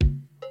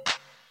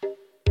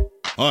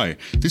Hi,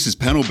 this is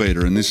Panel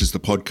Beater and this is the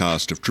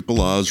podcast of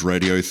Triple R's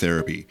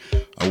Radiotherapy,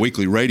 a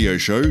weekly radio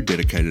show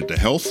dedicated to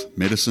health,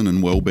 medicine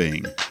and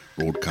well-being,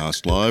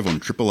 broadcast live on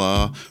Triple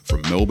R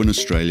from Melbourne,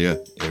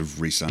 Australia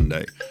every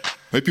Sunday.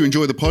 Hope you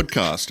enjoy the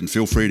podcast and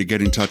feel free to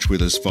get in touch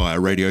with us via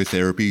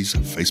Radiotherapy's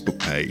Facebook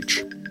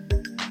page.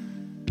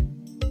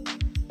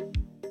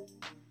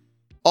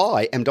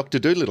 I am Dr.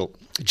 Doolittle.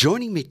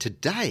 Joining me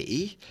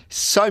today,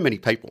 so many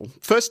people.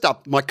 First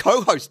up, my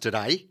co-host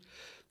today,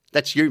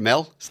 that's you,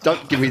 Mel.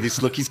 Don't give me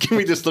this look. He's giving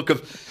me this look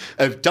of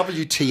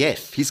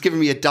WTF. He's giving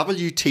me a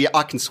WTF.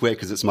 I can swear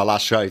because it's my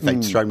last show. If they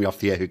throw me off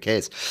the air, who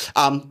cares?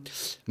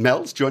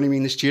 Mel's joining me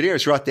in the studio.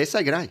 It's right there.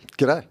 Say g'day.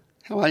 G'day.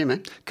 How are you,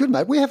 man? Good,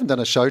 mate. We haven't done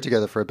a show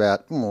together for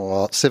about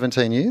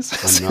 17 years.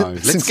 I know.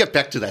 Let's get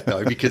back to that,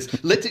 though, because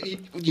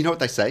you know what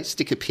they say?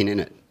 Stick a pin in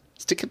it.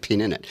 Stick a pin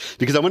in it,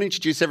 because I want to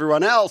introduce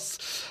everyone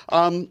else.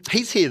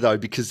 He's here, though,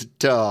 because,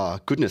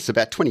 goodness,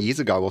 about 20 years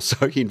ago or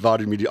so, he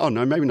invited me to, oh,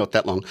 no, maybe not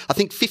that long. I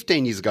think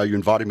 15 years ago, you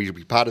invited me to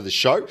be part of the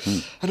show,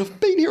 and I've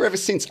been here ever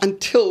since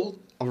until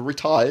I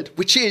retired,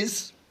 which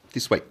is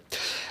this week.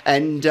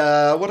 And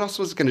what else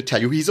was I going to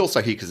tell you? He's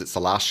also here because it's the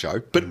last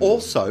show, but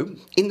also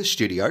in the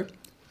studio,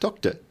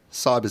 Dr.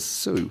 Cyber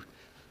Sue,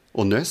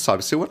 or Nurse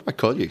Cyber Sue, what do I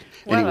call you?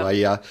 Well,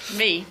 anyway,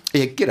 me.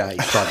 Yeah, g'day,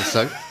 Cyber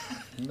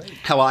Sue.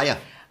 How are you?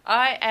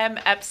 I am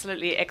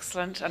absolutely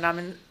excellent, and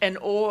I'm in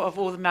awe of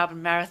all the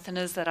Melbourne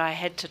marathoners that I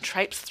had to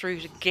traipse through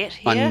to get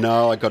here. I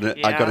know. I got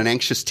an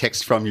anxious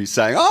text from you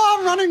saying, "Oh,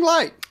 I'm running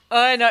late."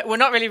 I know. We're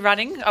not really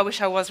running. I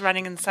wish I was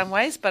running in some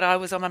ways, but I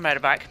was on my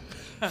motorbike.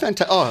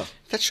 Fantastic. Oh,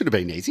 that should have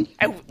been easy.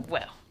 Oh,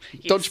 well.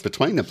 Yes. Dodge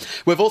between them.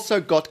 We've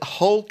also got a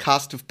whole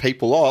cast of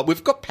people. Oh,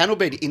 we've got Panel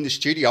Beater in the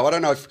studio. I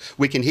don't know if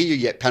we can hear you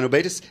yet, Panel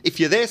Beaters. If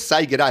you're there,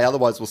 say g'day.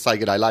 Otherwise, we'll say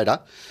g'day later.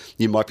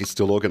 You might be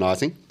still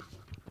organising.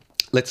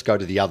 Let's go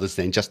to the others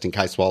then, just in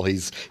case while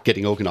he's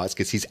getting organised,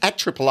 because he's at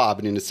Triple R,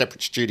 but in a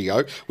separate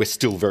studio. We're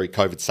still very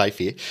COVID safe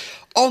here.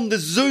 On the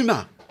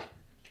Zoomer,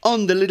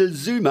 on the little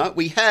Zoomer,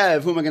 we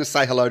have, who am I going to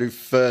say hello to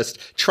first?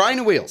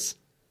 Trainer Wheels.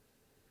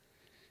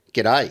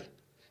 G'day.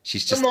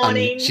 She's just Good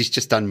morning. She's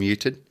just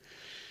unmuted.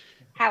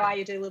 How are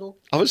you, Doolittle?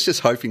 I was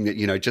just hoping that,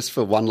 just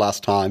for one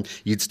last time,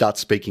 you'd start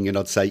speaking and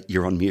I'd say,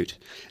 you're on mute.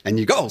 And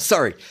you go, oh,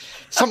 sorry.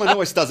 Someone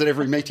always does it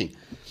every meeting.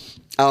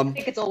 I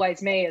think it's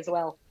always me as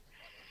well.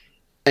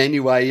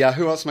 Anyway,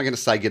 who else am I going to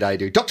say g'day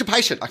to? Dr.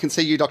 Patient. I can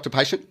see you, Dr.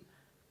 Patient.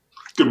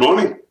 Good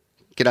morning.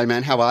 G'day,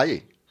 man. How are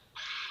you?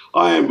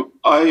 I am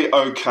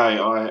okay.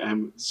 I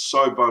am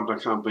so bummed I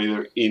can't be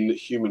there in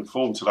human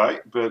form today,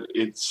 but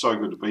it's so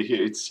good to be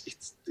here.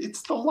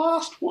 It's the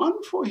last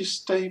one for you,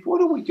 Steve.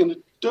 What are we going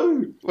to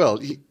do? Well,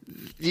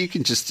 you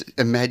can just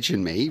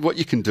imagine me. What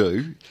you can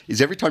do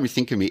is every time you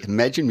think of me,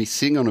 imagine me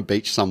sitting on a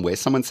beach somewhere.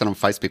 Someone said on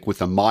Facebook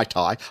with a Mai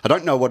Tai. I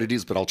don't know what it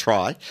is, but I'll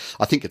try.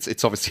 I think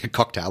it's obviously a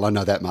cocktail. I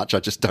know that much. I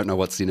just don't know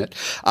what's in it.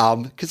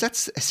 Because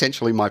that's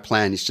essentially my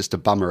plan, is just to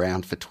bum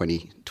around for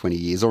 20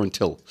 years or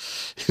until.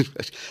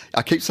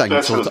 I keep saying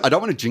until. I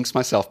don't want to jinx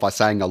myself by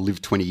saying I'll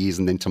live 20 years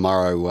and then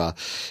tomorrow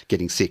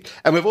getting sick.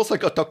 And we've also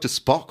got Dr.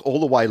 Spock all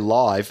the way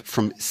live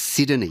from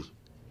Sydney.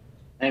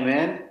 Hey,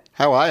 man.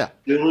 How are you?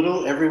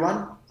 Doolittle,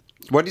 everyone.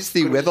 What is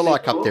the weather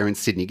like up there in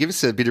Sydney? Give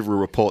us a bit of a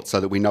report so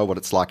that we know what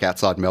it's like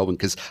outside Melbourne,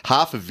 because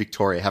half of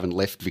Victoria haven't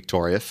left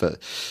Victoria for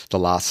the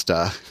last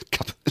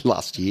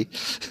year.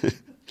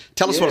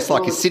 Tell us what it's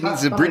like. Is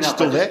Sydney's the bridge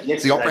still there?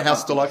 Is the Opera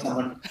House still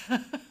open?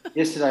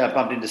 Yesterday I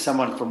bumped into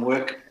someone from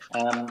work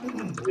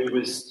who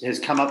has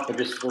come up for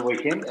just the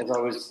weekend as I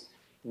was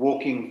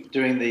walking,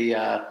 doing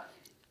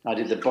I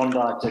did the Bondi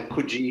to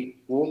Coogee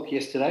walk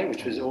yesterday,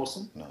 which was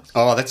awesome. Nice.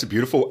 Oh, that's a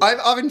beautiful.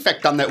 I've in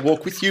fact done that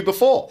walk with you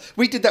before.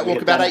 We did that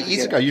walk about 8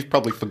 years ago. You've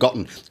probably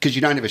forgotten because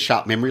you don't have a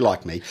sharp memory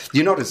like me.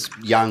 You're not as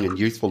young and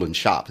youthful and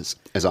sharp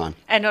as I'm.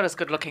 And not as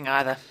good looking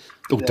either.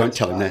 Oh, don't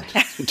tell him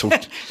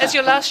that. It's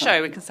your last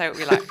show. We can say what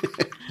we like.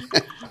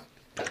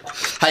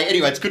 Hey,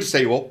 anyway, it's good to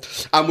see you all.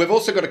 We've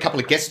also got a couple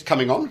of guests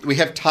coming on. We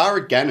have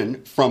Tara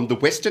Gannon from the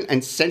Western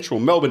and Central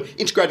Melbourne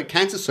Integrated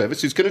Cancer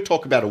Service, who's going to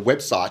talk about a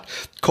website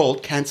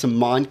called Cancer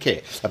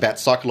Mindcare, about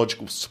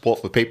psychological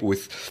support for people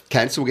with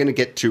cancer. We're going to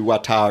get to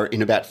Tara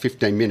in about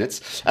 15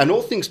 minutes. And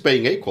all things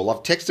being equal,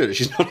 I've texted her.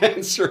 She's not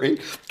answering.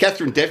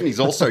 Catherine Devaney's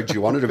also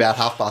due on at about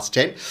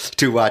 10:30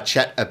 to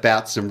chat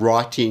about some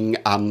writing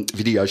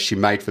videos she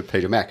made for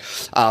Peter Mac.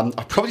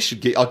 I probably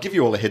should I'll give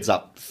you all a heads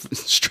up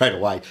straight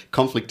away.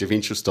 Conflict of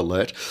interest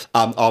alert.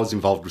 I was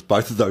involved with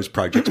both of those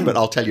projects, but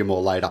I'll tell you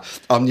more later.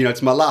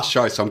 It's my last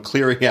show, so I'm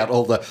clearing out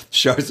all the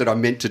shows that I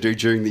meant to do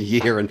during the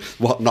year and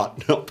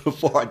whatnot, not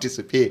before I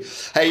disappear.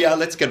 Hey,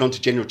 let's get on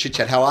to general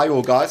chit-chat. How are you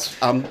all, guys?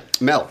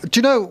 Mel? Do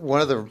you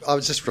know, I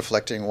was just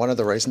reflecting, one of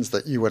the reasons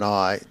that you and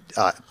I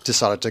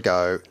decided to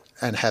go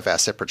and have our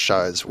separate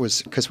shows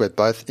was because we're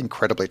both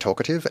incredibly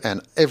talkative,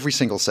 and every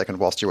single second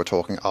whilst you were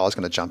talking, I was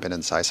going to jump in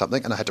and say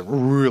something, and I had to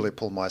really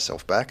pull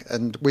myself back.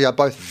 And we are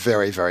both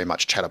very, very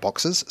much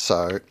chatterboxes,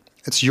 so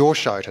it's your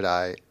show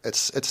today.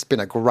 It's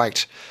been a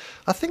great,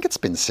 I think it's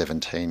been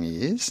 17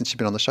 years since you've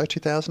been on the show.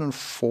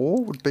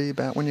 2004 would be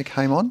about when you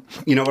came on.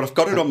 You know what, I've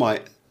got it on my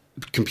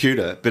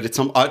computer, but it's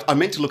on. I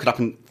meant to look it up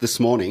this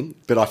morning,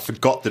 but I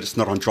forgot that it's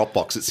not on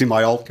Dropbox. It's in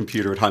my old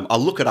computer at home. I'll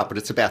look it up, but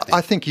it's about there.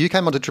 I think you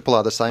came onto Triple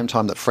R the same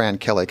time that Fran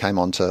Kelly came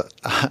onto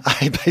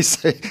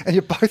ABC, and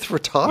you're both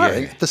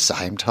retiring at the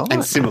same time.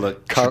 And similar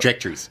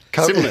trajectories.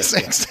 Similar,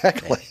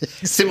 exactly.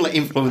 Similar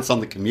influence on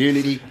the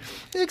community.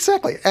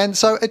 Exactly. And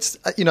so it's,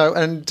 I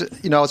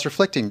was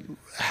reflecting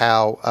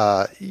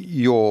how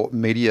your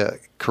media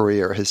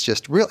career has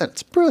just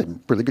it's really,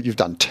 really good. You've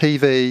done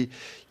TV,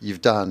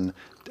 you've done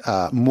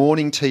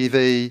morning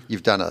TV,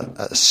 you've done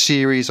a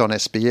series on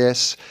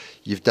SBS,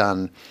 you've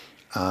done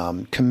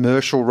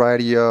commercial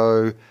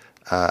radio,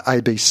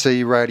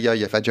 ABC radio,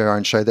 you've had your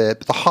own show there.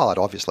 But the highlight,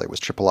 obviously, was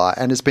Triple R,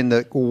 and has been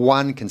the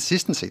one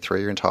consistency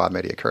through your entire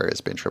media career has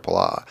been Triple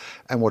R,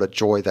 and what a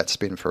joy that's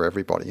been for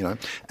everybody,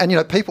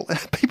 And,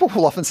 people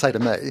will often say to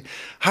me,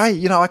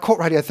 hey, I caught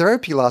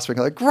Radiotherapy last week.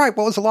 I'm like, great,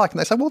 what was it like? And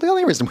they say, well, the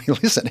only reason we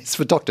listen is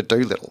for Dr.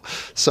 Dolittle.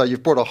 So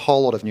you've brought a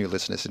whole lot of new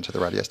listeners into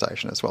the radio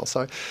station as well.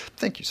 So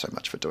thank you so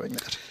much for doing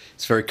that.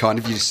 It's very kind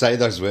of you to say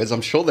those words.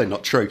 I'm sure they're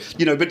not true.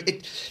 But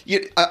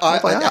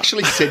I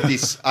actually said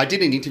this. I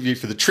did an interview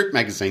for the Trip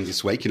magazine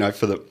this week,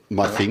 for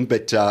my thing,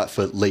 but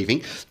for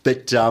leaving.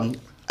 But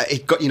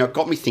it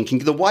got me thinking.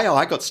 The way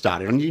I got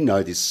started, and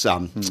this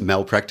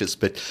malpractice,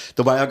 but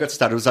the way I got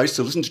started was I used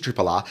to listen to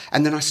Triple R,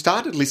 and then I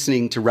started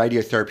listening to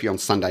Radiotherapy on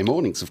Sunday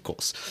mornings, of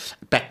course,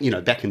 back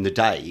in the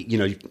day,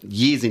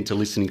 years into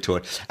listening to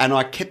it, and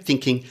I kept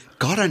thinking,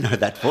 God, I know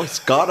that voice.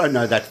 God, I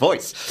know that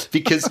voice.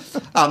 Because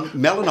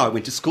Mel and I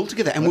went to school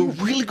together, and we were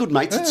really good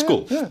mates at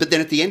school. Yeah. But then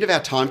at the end of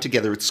our time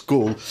together at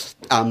school,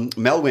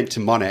 Mel went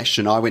to Monash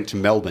and I went to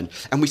Melbourne,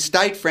 and we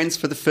stayed friends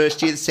for the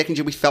first year. The second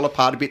year we fell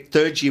apart a bit.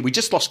 Third year we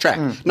just lost track.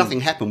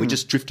 Nothing happened. We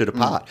just drifted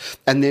apart.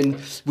 And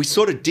then we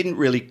sort of didn't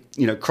really,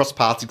 cross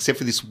paths except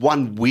for this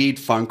one weird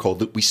phone call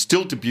that we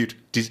still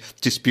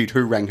dispute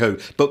who rang who.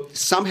 But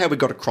somehow we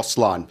got a cross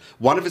line.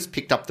 One of us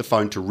picked up the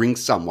phone to ring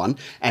someone,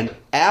 and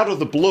out of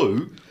the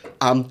blue,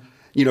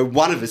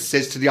 one of us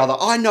says to the other,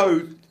 I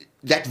know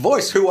that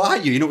voice, who are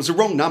you? It was a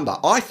wrong number.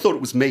 I thought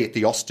it was me at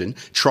the Austin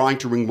trying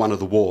to ring one of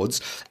the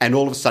wards, and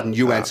all of a sudden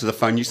you answer the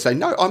phone, you say,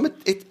 no, I'm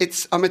at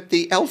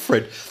the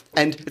Alfred.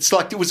 And it's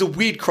like, it was a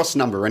weird cross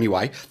number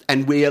anyway,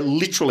 and we're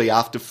literally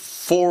after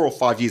 4 or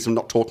 5 years of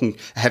not talking,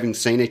 having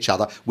seen each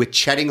other, we're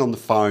chatting on the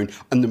phone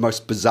in the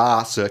most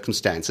bizarre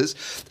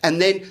circumstances. And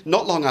then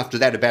not long after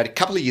that, about a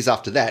couple of years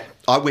after that,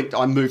 I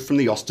moved from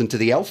the Austin to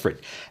the Alfred.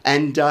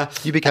 And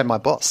you became my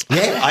boss.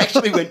 Yeah, I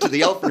actually went to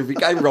the Alfred and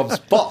became Rob's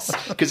boss,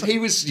 because he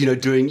was, you were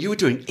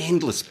doing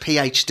endless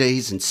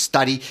PhDs and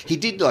study. He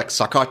did like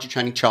psychiatry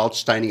training, child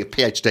training, a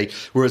PhD,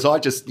 whereas I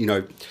just,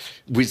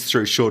 whizzed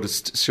through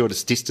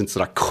shortest distance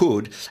that I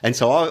could. And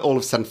so I all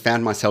of a sudden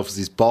found myself as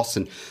his boss,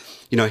 and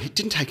it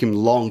didn't take him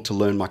long to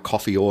learn my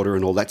coffee order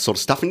and all that sort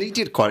of stuff. And he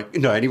did quite,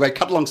 anyway,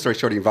 cut a long story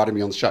short, he invited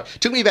me on the show.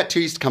 It took me about 2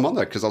 years to come on,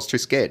 though, because I was too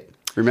scared.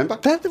 Remember?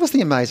 That was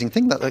the amazing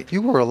thing, that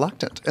you were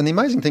reluctant. And the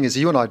amazing thing is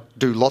you and I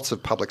do lots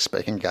of public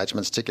speaking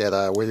engagements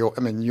together where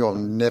you're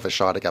never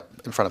shy to get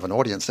up in front of an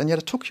audience. And yet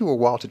it took you a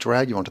while to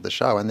drag you onto the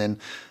show, and then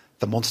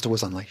the monster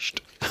was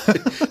unleashed.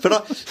 but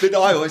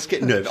I always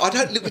get nervous.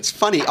 Look, it's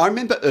funny. I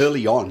remember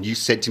early on you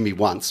said to me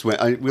once,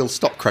 we'll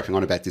stop crapping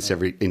on about this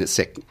in a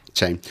sec,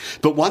 Shane.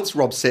 But once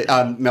Rob said,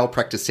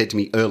 Malpractice said to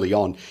me early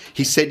on,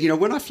 he said,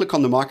 when I flick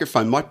on the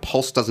microphone, my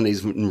pulse doesn't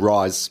even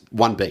rise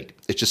one beat.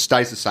 It just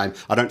stays the same.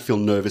 I don't feel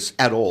nervous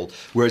at all.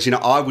 Whereas,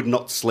 I would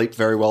not sleep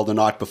very well the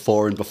night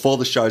before, and before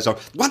the shows,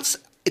 once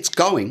it's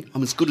going,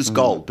 I'm as good as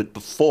gold. But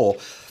before,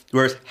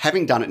 whereas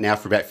having done it now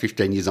for about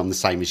 15 years, I'm the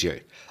same as you.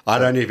 I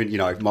don't even,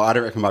 I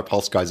don't reckon my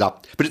pulse goes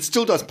up, but it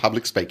still does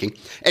public speaking.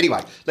 Anyway,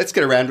 let's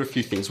get around to a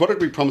few things. What did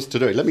we promise to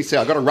do? Let me see.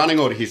 I've got a running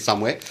order here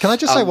somewhere. Can I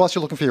just say, whilst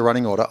you're looking for your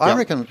running order, I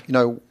reckon,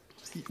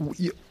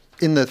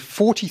 in the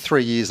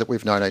 43 years that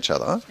we've known each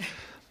other,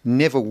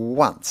 never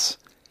once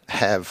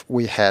have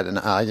we had an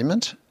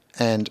argument,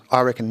 and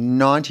I reckon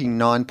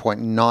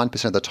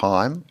 99.9% of the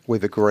time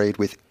we've agreed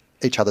with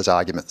each other's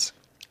arguments.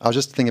 I was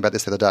just thinking about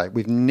this the other day.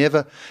 We've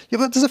never...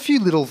 there's a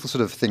few little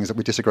sort of things that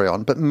we disagree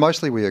on, but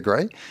mostly we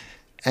agree.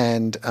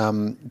 And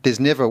there's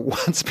never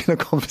once been a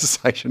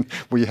conversation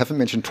where you haven't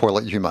mentioned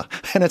toilet humour,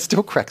 and it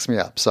still cracks me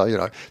up.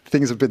 So,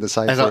 things have been the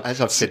same. As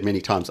I've said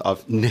many times,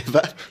 I've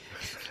never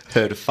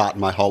heard a fart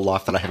in my whole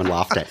life that I haven't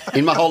laughed at.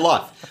 In my whole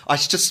life. I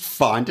just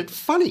find it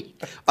funny.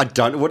 I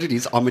don't know what it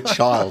is. I'm a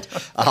child.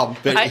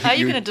 But are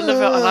you going to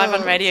deliver live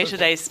on radio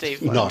today,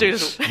 Steve? No.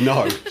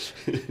 No.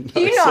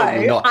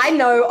 I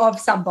know of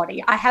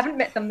somebody. I haven't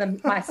met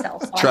them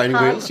myself. So Training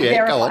wheels,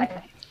 yeah, go on.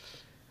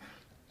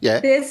 Yeah.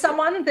 There's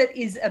someone that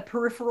is a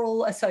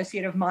peripheral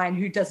associate of mine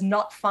who does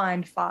not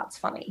find farts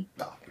funny.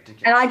 Oh,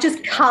 ridiculous. And I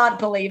just can't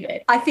believe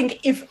it. I think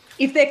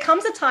if there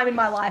comes a time in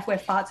my life where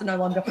farts are no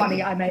longer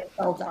funny, I may as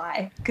well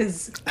die,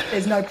 because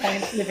there's no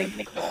point living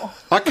anymore.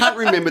 I can't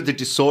remember the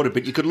disorder,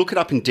 but you could look it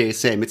up in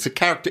DSM. It's a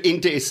character in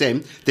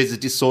DSM. There's a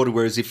disorder,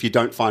 whereas if you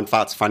don't find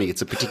farts funny,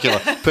 it's a particular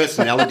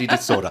personality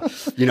disorder.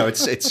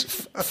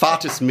 It's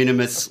fartus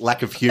minimus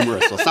lack of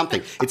humorous or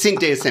something. It's in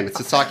DSM. It's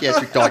a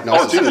psychiatric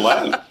diagnosis. Oh, it's in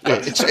Latin.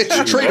 Yeah,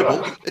 it's true.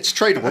 treatable. It's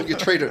treatable. You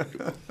treat it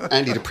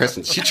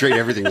antidepressants. You treat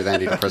everything with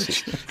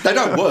antidepressants. They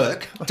don't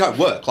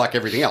work like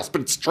everything else,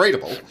 but it's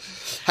treatable.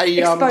 Hey,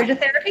 Exposure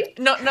therapy?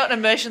 Not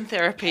immersion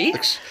therapy.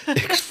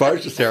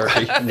 Exposure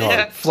therapy? No.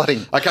 Yeah.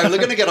 Flooding. Okay, we're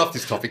going to get off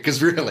this topic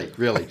because really.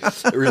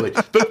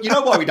 But you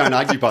know why we don't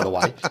argue, by the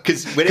way?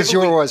 Because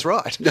you're always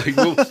right. No,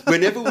 well,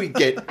 whenever we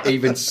get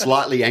even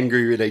slightly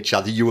angry with each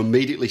other, you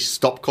immediately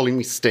stop calling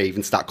me Steve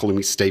and start calling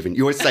me Stephen.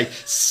 You always say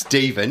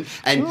Stephen.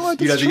 And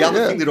the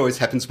other thing that always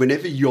happens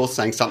whenever you're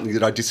saying something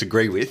that I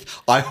disagree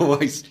with,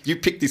 you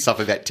picked this up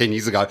about 10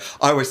 years ago,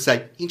 I always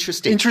say,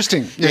 interesting.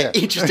 Interesting. Yeah.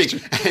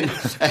 Interesting.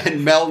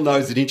 And Mel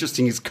knows that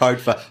interesting is code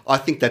for, I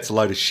think that's a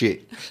load of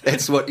shit.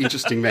 That's what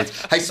interesting means.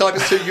 Hey, Cyber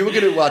Sue, you were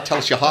going to tell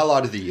us your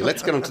highlight of the year.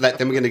 Let's get on to that,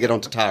 then we're going to get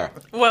on to Tara.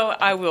 Well,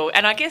 I will.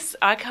 And I guess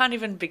I can't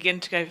even begin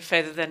to go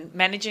further than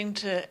managing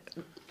to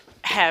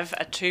have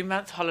a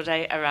 2-month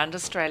holiday around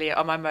Australia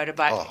on my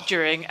motorbike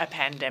during a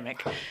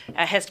pandemic. It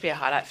has to be a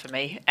highlight for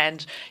me.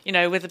 And,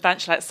 with a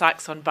bunch like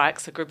Sykes on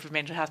Bikes, a group of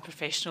mental health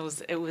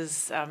professionals, it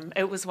was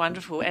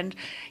wonderful. And,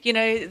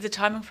 the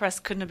timing for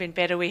us couldn't have been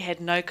better. We had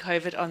no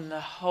COVID on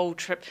the whole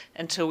trip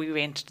until we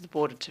went to the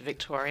border to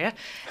Victoria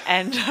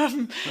and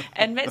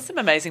met some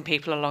amazing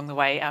people along the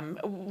way.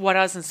 What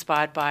I was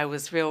inspired by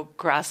was real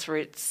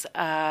grassroots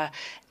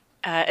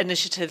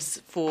initiatives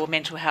for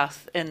mental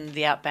health in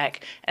the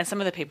outback, and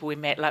some of the people we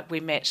met,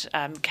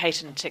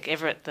 Kate and Tick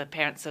Everett, the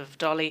parents of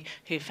Dolly,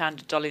 who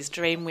founded Dolly's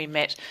Dream. We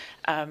met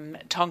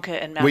Tonka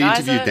and Mount We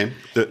Isa. interviewed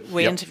them.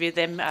 We interviewed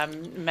them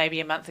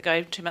maybe 2 months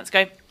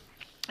ago.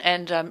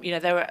 And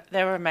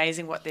they were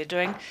amazing what they're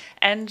doing.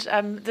 And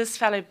this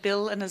fellow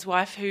Bill and his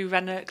wife,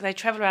 they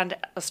travel around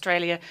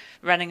Australia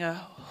running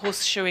a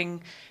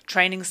horseshoeing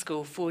training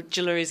school for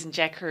Jillaroos and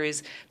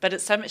Jackaroos. But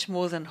it's so much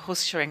more than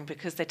horseshoeing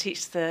because they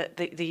teach the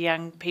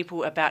young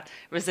people about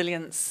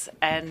resilience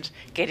and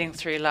getting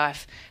through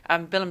life.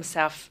 Bill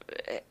himself,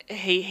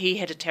 he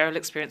had a terrible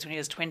experience when he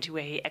was 20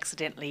 where he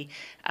accidentally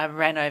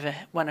ran over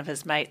one of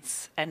his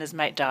mates and his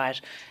mate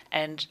died.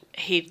 And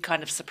he'd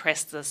kind of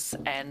suppressed this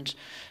and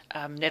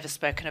never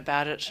spoken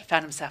about it,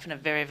 found himself in a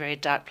very, very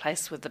dark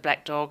place with the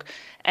black dog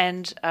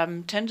and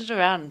turned it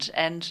around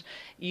and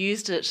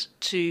used it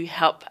to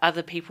help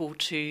other people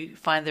to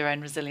find their own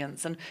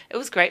resilience. And it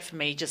was great for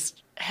me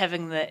just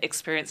having the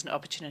experience and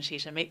opportunity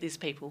to meet these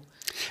people.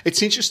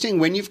 It's interesting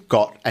when you've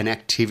got an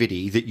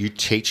activity that you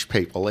teach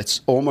people,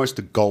 it's almost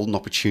a golden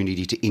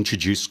opportunity to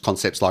introduce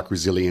concepts like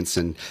resilience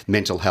and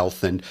mental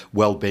health and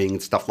well-being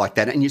and stuff like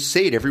that. And you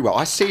see it everywhere.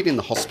 I see it in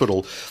the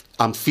hospital.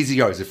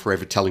 Physios are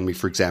forever telling me,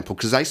 for example,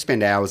 because they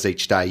spend hours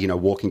each day,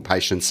 walking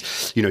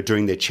patients,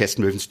 doing their chest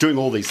movements, doing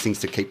all these things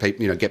to keep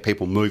people, get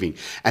people moving.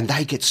 And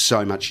they get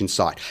so much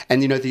insight.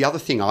 And, the other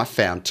thing I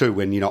found too,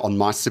 when, on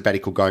my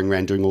sabbatical going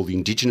around doing all the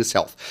Indigenous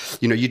health,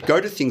 you'd go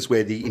to things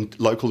where the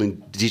local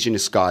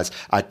Indigenous guys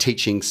are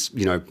teaching,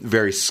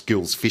 various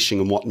skills, fishing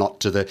and whatnot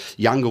to the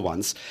younger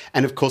ones.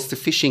 And of course, the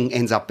fishing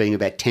ends up being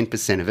about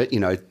 10% of it,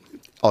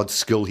 odd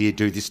skill here,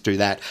 do this, do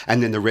that.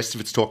 And then the rest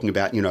of it's talking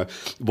about,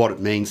 what it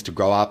means to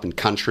grow up in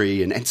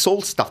country. And it's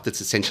all stuff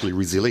that's essentially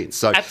resilience.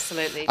 So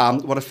absolutely.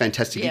 What a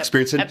fantastic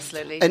experience. And,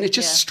 absolutely. And it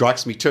just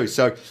strikes me too.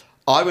 So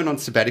I went on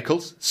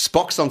sabbaticals.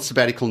 Spock's on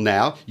sabbatical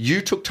now.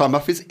 You took time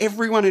off. Is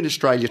everyone in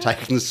Australia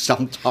taking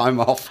some time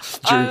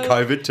off during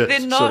COVID to they're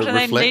not, sort of and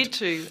reflect?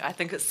 They need to. I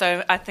think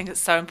it's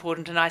so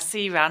important. And I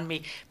see around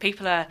me,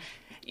 people are,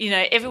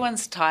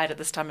 everyone's tired at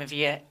this time of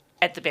year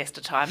at the best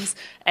of times,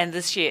 and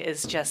this year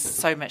is just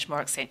so much more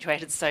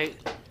accentuated. So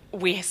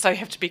we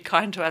have to be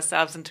kind to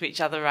ourselves and to each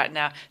other right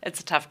now.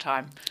 It's a tough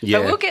time,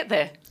 but we'll get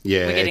there.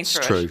 Yeah, we're getting it's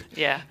through true. It.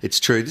 Yeah, it's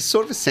true. There's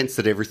sort of a sense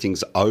that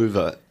everything's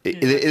over.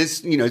 It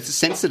is, it's a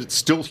sense that it's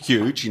still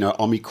huge,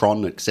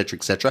 Omicron, et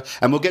cetera,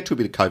 and we'll get to a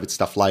bit of COVID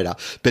stuff later.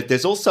 But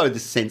there's also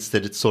the sense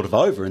that it's sort of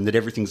over and that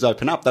everything's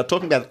open up. They're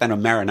talking about that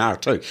on Marinara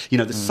too.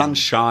 The sun's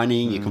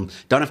shining. You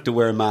don't have to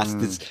wear a mask.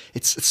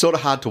 It's sort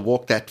of hard to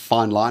walk that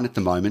fine line at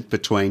the moment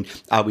between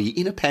are we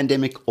in a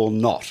pandemic or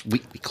not? We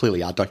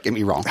clearly are. Don't get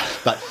me wrong,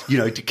 but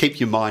to keep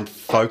your mind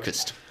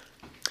focused.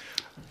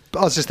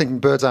 I was just thinking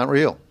birds aren't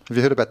real. Have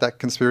you heard about that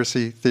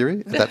conspiracy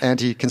theory? That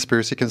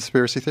anti-conspiracy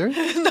theory?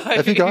 No.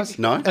 Have you guys?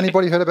 No.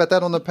 Anybody heard about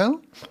that on the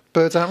panel?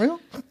 Birds aren't real?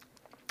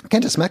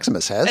 Candace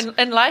Maximus has.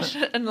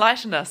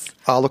 Enlighten us.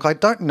 Oh, look, I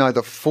don't know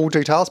the full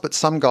details, but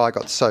some guy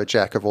got so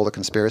jack of all the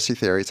conspiracy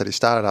theories that he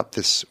started up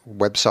this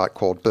website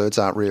called Birds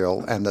Aren't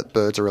Real, and that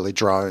birds are really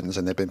drones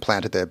and they've been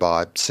planted there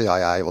by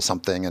CIA or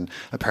something, and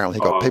apparently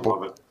he got people...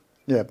 Love it.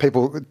 Yeah,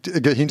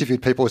 he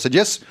interviewed people who said,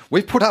 yes,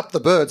 we've put up the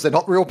birds. They're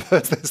not real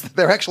birds.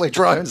 They're actually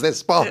drones. They're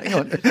spying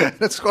on it.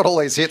 It's got all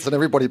these hits and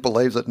everybody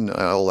believes it and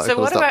all that So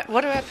kind of stuff.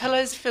 what are our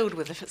pillows filled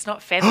with if it's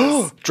not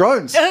feathers?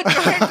 Drones. Drone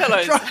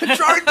pillows.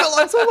 Drone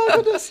pillows. Oh, my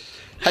goodness.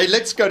 Hey,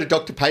 let's go to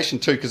Dr.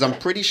 Patient too, because I'm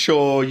pretty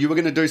sure you were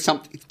going to do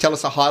something. Tell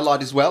us a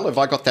highlight as well. Have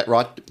I got that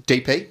right,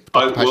 DP?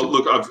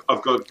 Look,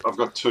 I've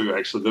got two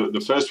actually.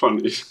 The first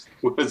one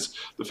was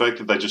the fact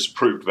that they just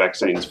approved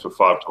vaccines for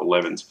 5 to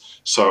 11s.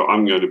 So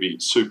I'm going to be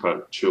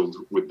super chilled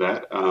with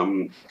that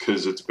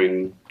because it's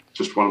been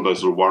just one of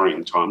those little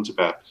worrying times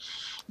about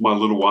my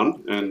little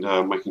one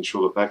and making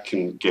sure that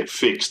can get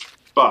fixed.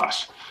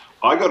 But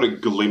I got a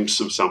glimpse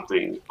of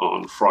something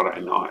on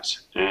Friday night,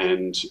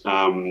 and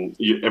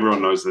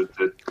everyone knows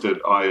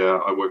that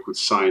I work with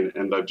SANE,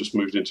 and they've just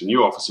moved into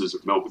new offices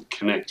at Melbourne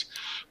Connect.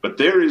 But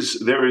there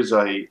is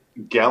a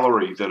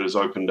gallery that has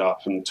opened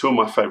up, and two of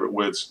my favourite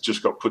words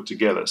just got put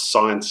together: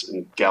 science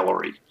and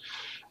gallery.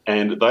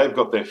 And they've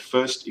got their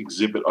first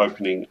exhibit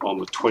opening on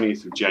the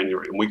 20th of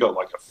January, and we got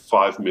like a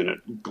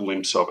 5-minute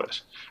glimpse of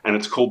it. And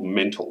it's called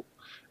Mental,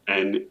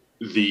 and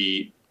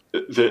the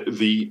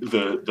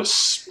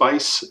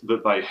space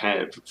that they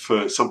have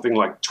for something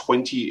like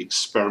 20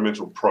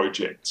 experimental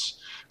projects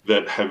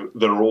that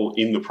are all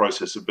in the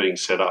process of being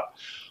set up.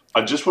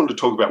 I just wanted to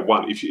talk about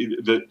one. If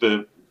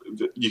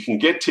you can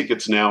get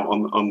tickets now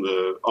on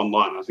the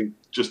online. I think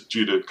just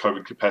due to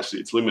COVID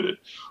capacity, it's limited.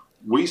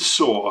 We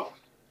saw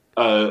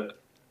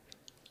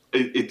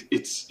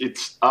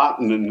it's art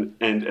and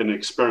an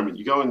experiment.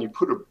 You go and you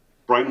put a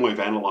brainwave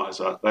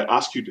analyzer. They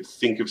ask you to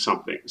think of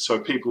something. So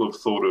people have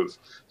thought of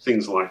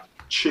things like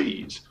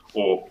cheese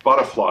or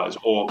butterflies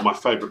or my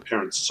favourite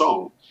parent's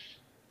song.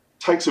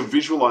 Takes a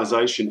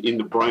visualisation in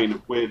the brain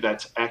of where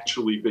that's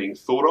actually being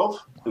thought of,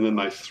 and then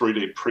they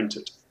 3D print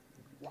it.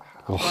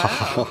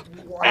 Wow.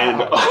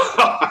 And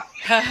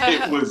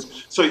it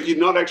was, so you're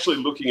not actually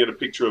looking at a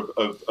picture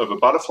of a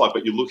butterfly,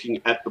 but you're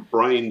looking at the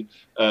brain,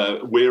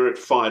 where it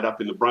fired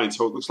up in the brain.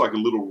 So it looks like a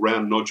little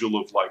round nodule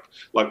of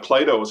like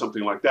Play-Doh or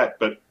something like that.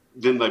 But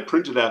then they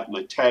print it out and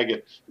they tag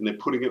it and they're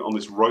putting it on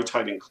this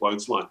rotating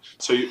clothesline.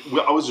 So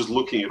I was just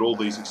looking at all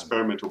these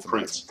experimental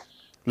prints.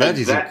 That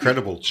is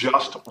incredible.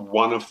 Just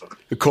one of them.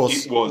 Of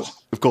course,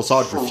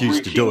 I'd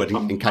refuse to do it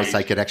in case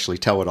they could actually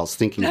tell what I was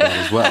thinking about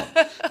as well,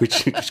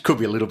 which could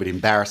be a little bit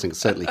embarrassing,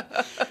 certainly.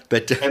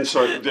 But and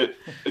so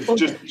it'll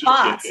just be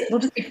farts.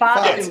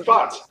 Yeah, it's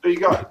farts. There you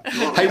go.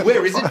 Hey,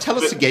 where is it? Tell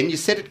us again. You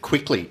said it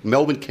quickly.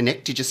 Melbourne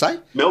Connect, did you say?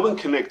 Melbourne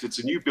Connect. It's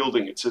a new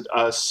building. It's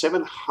at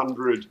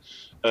 700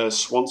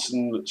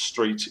 Swanson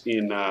Street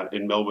in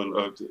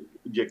Melbourne.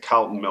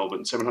 Carlton,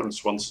 Melbourne, 700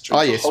 Swanson Street.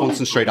 Oh, yeah,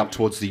 Swanson Street up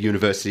towards the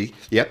university.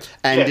 Yep.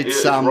 And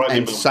it's right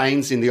and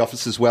Sane's in the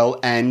office as well,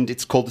 and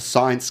it's called the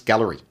Science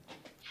Gallery.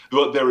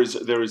 Well, there is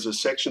a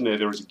section there.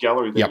 There is a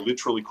gallery there,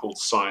 literally called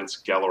Science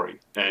Gallery,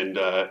 and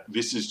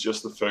this is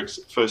just the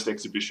first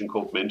exhibition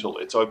called Mental.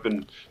 It's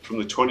open from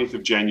the 20th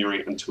of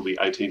January until the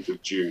 18th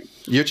of June.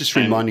 You're just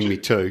reminding me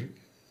too,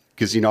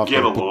 because I've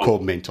got a book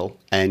called Mental,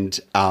 and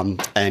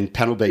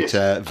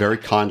Panelbeat very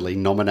kindly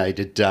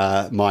nominated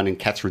mine and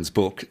Catherine's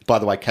book. By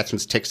the way,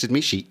 Catherine's texted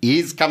me; she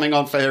is coming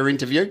on for her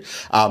interview.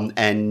 And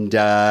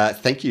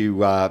thank you,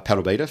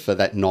 Panelbeat, for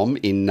that nom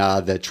in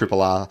the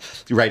Triple R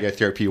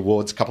Radiotherapy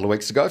Awards a couple of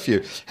weeks ago. If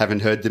you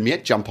haven't heard them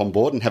yet, jump on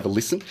board and have a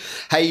listen.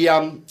 Hey.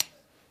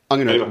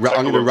 I'm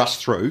going to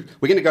rush through.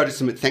 We're going to go to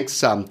some, thanks,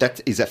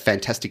 that is a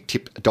fantastic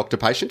tip, Dr.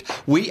 Patient.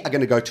 We are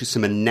going to go to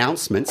some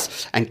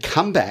announcements and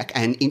come back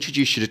and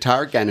introduce you to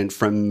Tara Gannon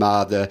from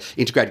the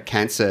Integrated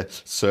Cancer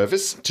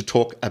Service to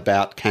talk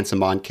about Cancer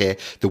Mind Care,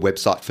 the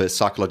website for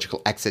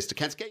psychological access to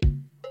cancer care.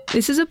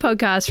 This is a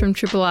podcast from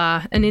Triple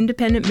R, an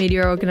independent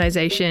media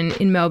organisation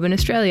in Melbourne,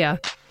 Australia.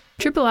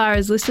 Triple R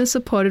is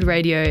listener-supported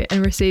radio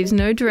and receives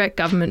no direct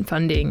government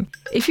funding.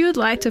 If you would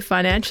like to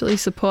financially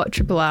support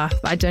Triple R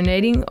by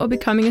donating or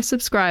becoming a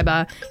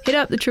subscriber, hit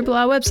up the Triple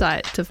R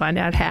website to find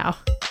out how.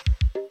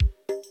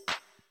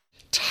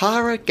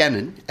 Tara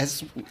Gannon,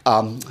 as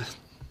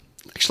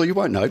actually you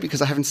won't know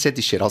because I haven't said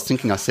this yet. I was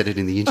thinking I said it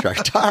in the intro.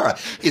 Tara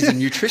is a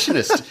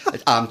nutritionist,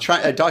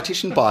 a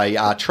dietitian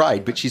by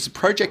trade, but she's a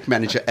project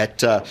manager at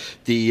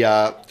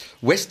the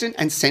Western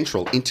and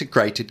Central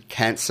Integrated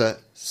Cancer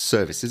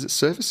Service. Is it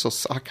service or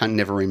I can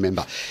never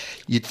remember.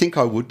 You'd think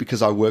I would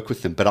because I work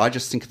with them, but I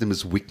just think of them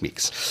as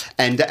WICMIX.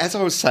 And as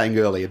I was saying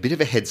earlier, a bit of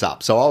a heads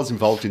up. So I was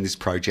involved in this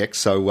project.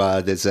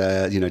 So there's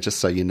a, just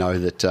so you know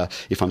that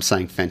if I'm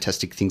saying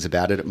fantastic things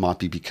about it, it might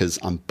be because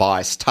I'm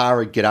biased.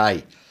 Tara,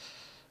 g'day.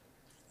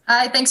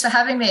 Hi, thanks for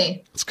having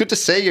me. It's good to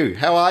see you.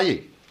 How are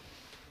you?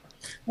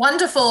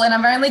 Wonderful. And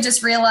I've only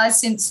just realised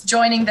since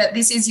joining that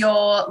this is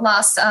your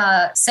last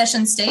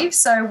session, Steve.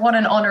 So what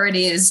an honour it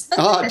is.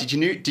 Oh, did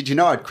you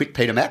know I'd quit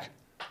Peter Mac?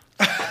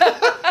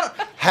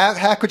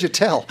 How could you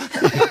tell?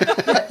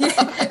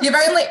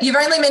 You've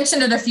only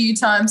mentioned it a few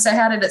times, so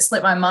how did it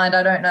slip my mind?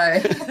 I don't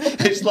know.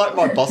 It's like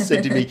my boss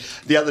said to me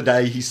the other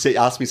day. He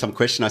asked me some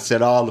question. I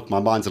said, "Oh, look, my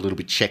mind's a little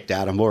bit checked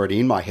out. I'm already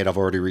in my head. I've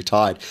already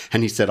retired."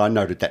 And he said, "I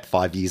noted that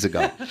 5 years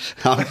ago."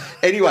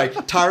 Anyway,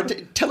 Tara,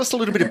 tell us a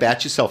little bit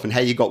about yourself and how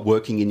you got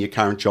working in your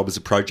current job as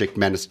a project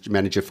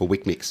manager for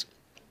WICMIX.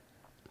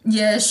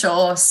 Yeah,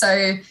 sure.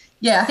 So,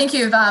 I think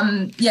you've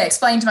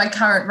explained my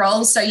current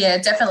role. So,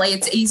 definitely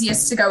it's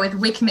easiest to go with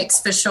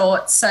WICMIX for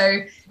short.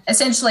 So,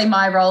 essentially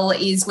my role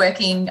is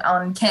working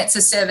on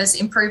cancer service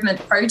improvement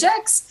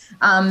projects,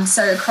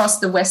 so across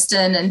the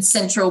Western and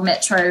Central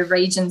metro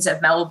regions of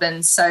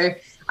Melbourne. So,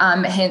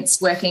 hence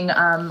working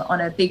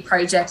on a big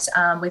project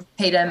with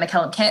Peter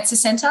MacCallum Cancer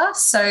Centre.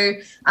 So,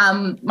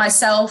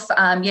 myself,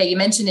 you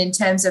mentioned in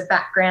terms of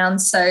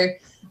background. So,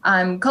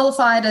 I'm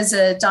qualified as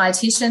a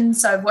dietitian,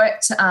 so I've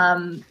worked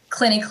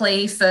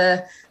clinically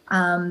for,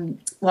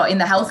 in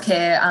the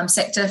healthcare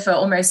sector for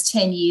almost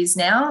 10 years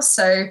now.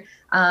 So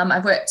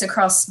I've worked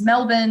across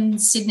Melbourne,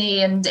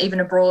 Sydney, and even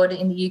abroad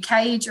in the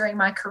UK during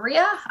my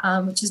career,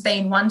 which has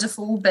been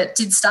wonderful, but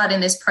did start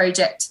in this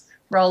project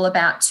role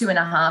about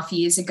 2.5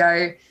 years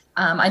ago.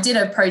 I did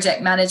a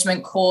project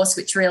management course,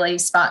 which really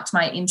sparked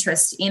my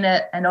interest in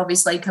it, and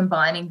obviously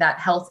combining that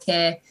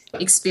healthcare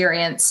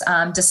experience,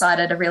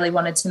 decided I really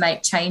wanted to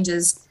make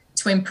changes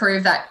to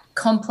improve that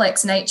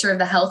complex nature of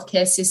the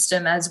healthcare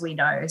system, as we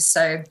know.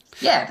 So,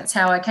 yeah, that's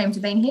how I came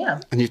to being here.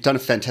 And you've done a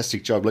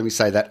fantastic job. Let me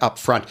say that up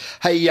front.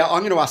 Hey,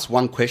 I'm going to ask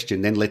one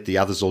question, then let the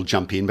others all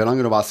jump in, but I'm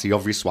going to ask the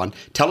obvious one.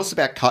 Tell us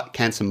about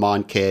Cancer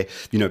Mind Care.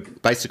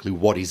 Basically,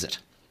 what is it?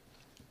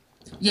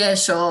 Yeah,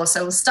 sure.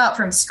 So we'll start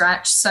from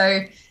scratch.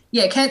 So,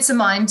 yeah, Cancer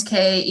Mind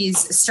Care is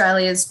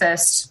Australia's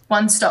first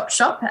one-stop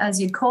shop,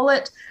 as you'd call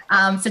it,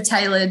 for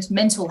tailored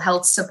mental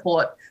health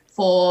support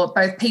for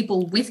both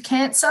people with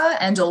cancer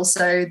and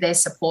also their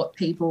support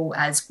people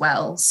as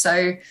well.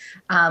 So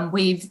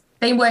we've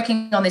been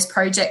working on this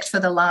project for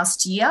the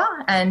last year,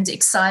 and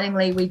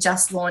excitingly, we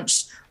just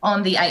launched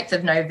on the 8th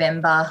of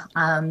November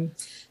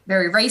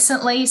very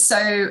recently.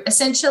 So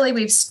essentially,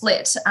 we've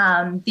split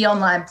the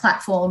online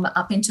platform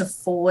up into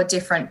 4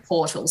 different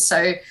portals.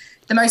 So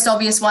the most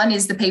obvious one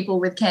is the people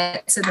with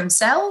cancer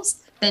themselves.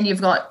 Then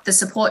you've got the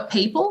support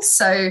people.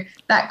 So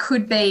that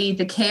could be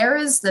the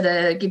carers that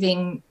are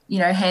giving,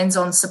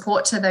 hands-on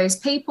support to those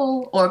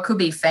people, or it could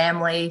be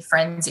family,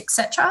 friends,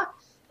 etc.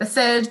 The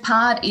third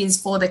part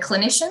is for the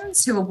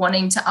clinicians who are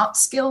wanting to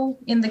upskill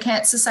in the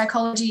cancer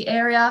psychology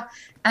area.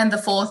 And the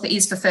fourth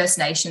is for First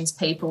Nations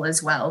people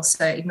as well,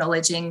 so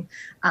acknowledging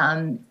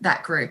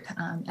that group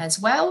as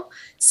well.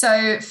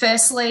 So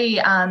firstly,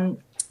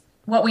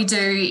 what we do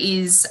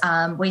is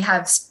we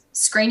have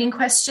screening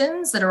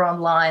questions that are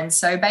online.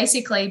 So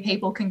basically,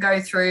 people can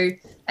go through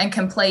and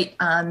complete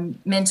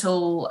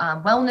mental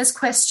wellness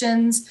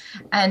questions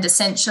and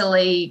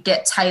essentially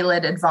get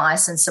tailored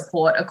advice and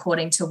support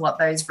according to what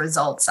those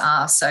results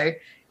are. So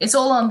it's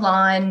all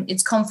online.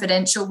 It's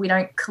confidential. We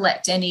don't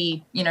collect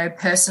any,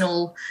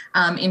 personal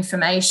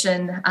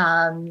information,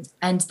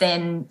 and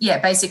then,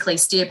 basically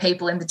steer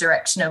people in the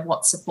direction of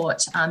what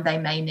support they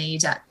may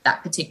need at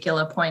that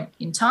particular point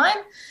in time.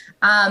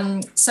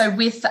 So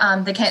with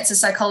the cancer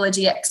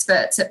psychology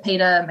experts at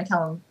Peter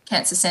MacCallum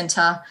Cancer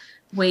Centre,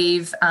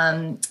 we've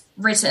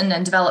written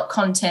and developed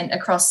content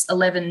across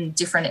 11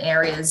 different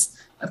areas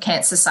of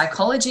cancer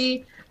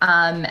psychology,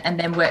 and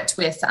then worked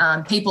with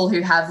people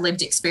who have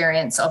lived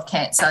experience of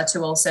cancer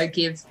to also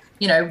give,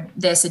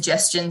 their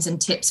suggestions and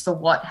tips for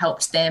what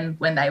helped them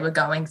when they were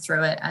going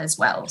through it as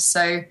well.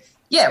 So,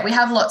 we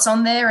have lots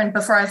on there. And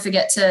before I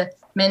forget to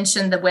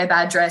mention, the web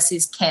address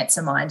is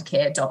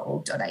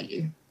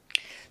cancermindcare.org.au.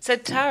 So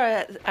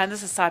Tara, and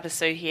this is Cyber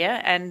Sue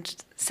here, and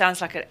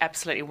sounds like it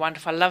absolutely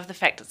wonderful. I love the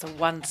fact it's a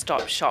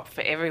one-stop shop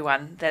for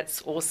everyone.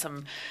 That's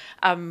awesome,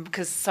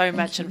 because so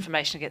much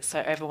information gets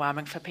so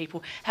overwhelming for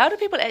people. How do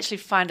people actually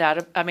find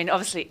out? I mean,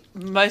 obviously,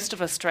 most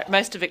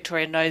of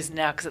Victoria knows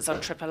now because it's on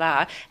Triple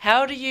R.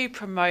 How do you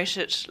promote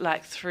it,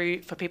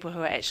 for people who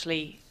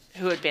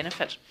would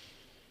benefit?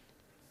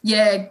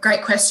 Yeah,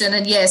 great question.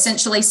 And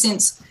essentially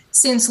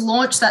since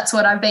launch, that's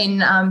what I've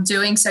been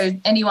doing. So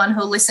anyone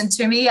who'll listen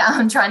to me,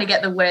 I'm trying to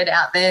get the word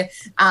out there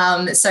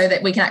so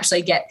that we can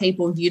actually get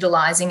people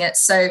utilising it.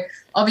 So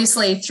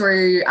obviously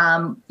through,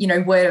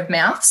 word of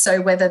mouth.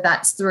 So whether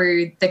that's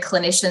through the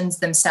clinicians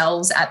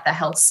themselves at the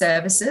health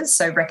services,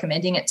 so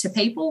recommending it to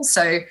people.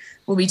 So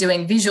we'll be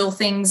doing visual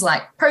things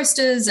like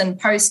posters and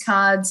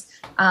postcards.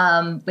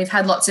 We've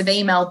had lots of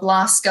email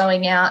blasts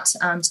going out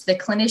to the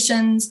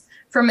clinicians.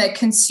 From a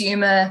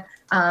consumer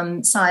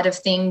side of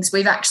things,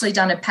 we've actually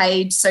done a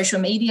paid social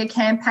media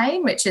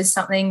campaign, which is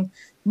something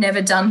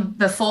never done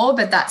before,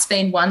 but that's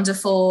been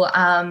wonderful.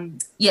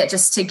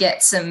 Just to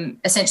get some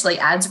essentially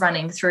ads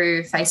running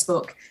through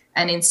Facebook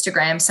and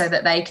Instagram so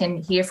that they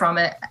can hear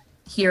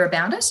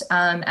about it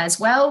as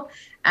well.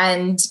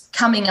 And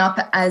coming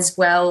up as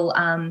well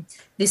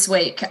this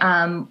week,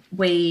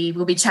 we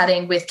will be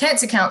chatting with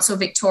Cancer Council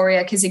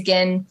Victoria because,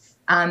 again,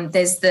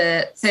 there's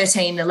the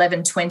 13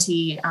 11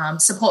 20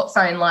 support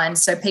phone line.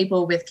 So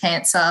people with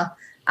cancer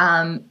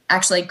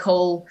actually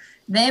call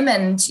them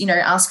and,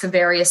 ask for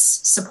various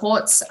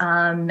supports.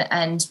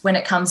 And when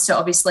it comes to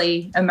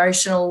obviously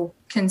emotional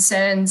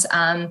concerns,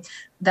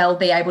 they'll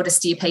be able to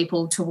steer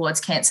people towards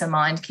Cancer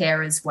Mind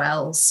Care as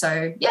well.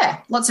 So,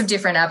 lots of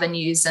different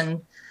avenues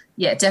and,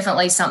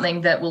 definitely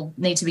something that will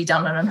need to be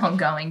done on an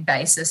ongoing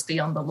basis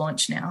beyond the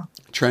launch now.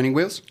 Training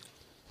wheels?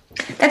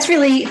 That's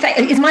really...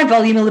 Is my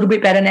volume a little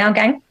bit better now,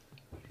 gang?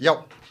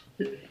 Yep.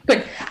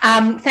 Good.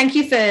 Thank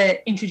you for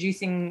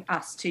introducing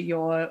us to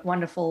your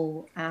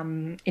wonderful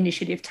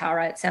initiative,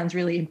 Tara. It sounds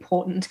really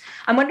important.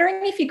 I'm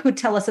wondering if you could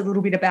tell us a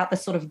little bit about the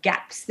sort of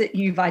gaps that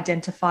you've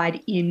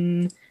identified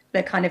in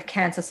the kind of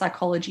cancer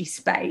psychology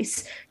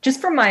space. Just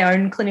from my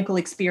own clinical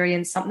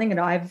experience, something that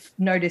I've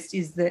noticed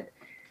is that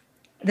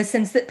the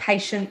sense that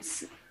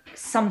patients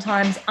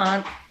sometimes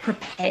aren't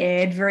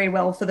prepared very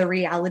well for the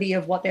reality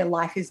of what their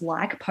life is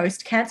like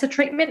post-cancer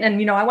treatment.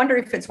 And, I wonder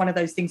if it's one of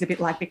those things a bit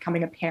like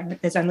becoming a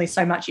parent. There's only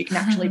so much you can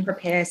actually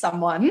prepare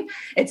someone.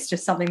 It's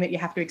just something that you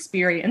have to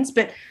experience.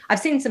 But I've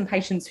seen some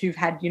patients who've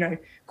had,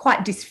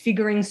 quite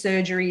disfiguring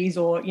surgeries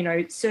or,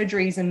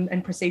 surgeries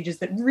and procedures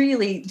that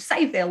really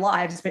save their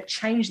lives, but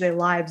change their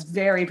lives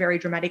very, very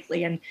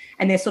dramatically. And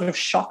they're sort of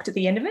shocked at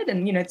the end of it.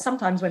 And,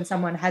 sometimes when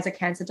someone has a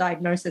cancer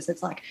diagnosis,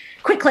 it's like,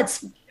 quick,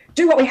 let's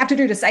do what we have to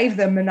do to save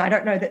them. And I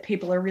don't know that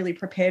people are really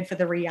prepared for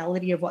the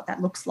reality of what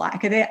that looks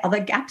like. Are there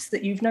other gaps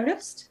that you've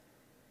noticed?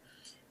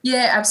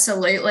 Yeah,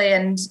 absolutely.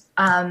 And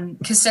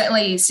because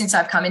certainly since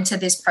I've come into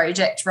this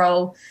project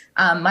role,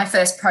 my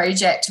first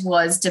project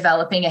was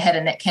developing a head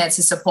and neck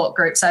cancer support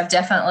group. So I've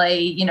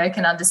definitely,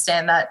 can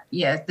understand that,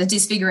 the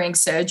disfiguring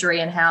surgery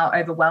and how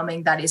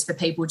overwhelming that is for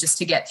people just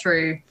to get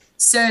through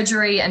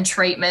surgery and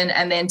treatment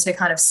and then to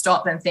kind of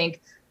stop and think,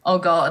 oh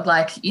God,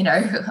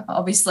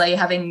 obviously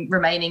having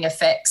remaining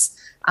effects,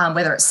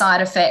 whether it's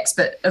side effects,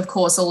 but of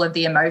course all of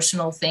the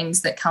emotional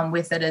things that come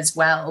with it as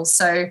well.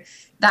 So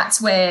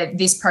that's where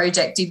this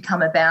project did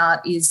come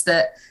about, is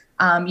that,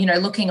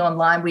 looking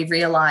online, we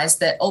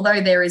realised that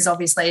although there is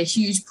obviously a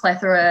huge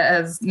plethora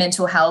of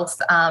mental health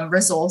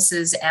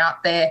resources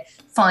out there,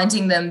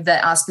 finding them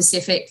that are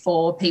specific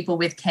for people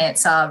with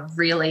cancer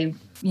really,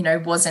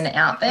 wasn't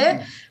out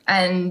there.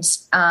 And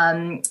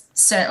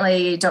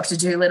certainly Dr.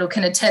 Doolittle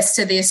can attest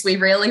to this. We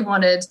really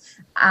wanted,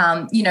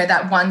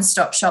 that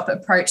one-stop shop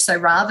approach. So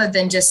rather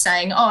than just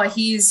saying, oh,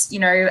 here's,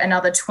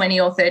 another 20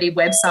 or 30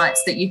 websites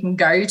that you can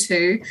go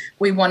to,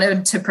 we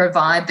wanted to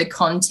provide the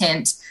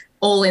content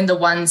all in the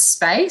one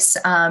space,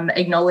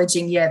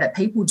 acknowledging, that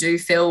people do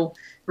feel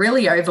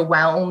really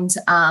overwhelmed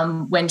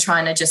when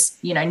trying to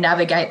just,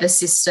 navigate the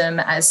system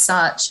as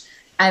such.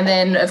 And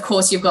then, of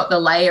course, you've got the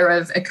layer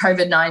of a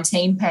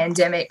COVID-19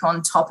 pandemic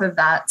on top of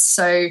that.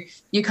 So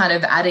you're kind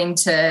of adding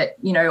to,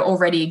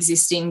 already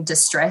existing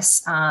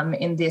distress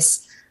in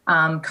this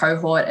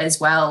cohort as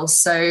well.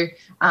 So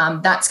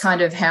that's kind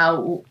of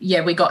how,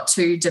 we got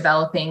to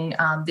developing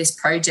this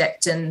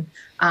project and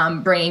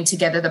bringing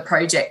together the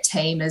project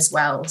team as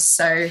well.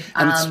 So,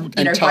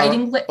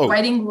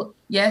 waiting.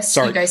 Yes,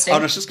 sorry. You go, Steve. I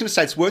was just going to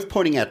say, it's worth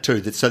pointing out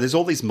too that so there's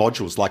all these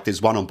modules, like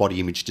there's one on body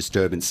image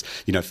disturbance,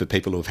 for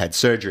people who have had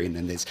surgery, and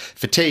then there's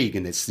fatigue,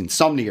 and there's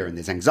insomnia, and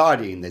there's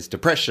anxiety, and there's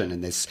depression,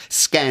 and there's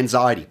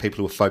scanxiety, people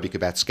who are phobic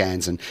about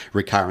scans and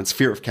recurrence,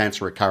 fear of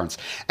cancer recurrence,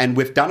 and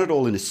we've done it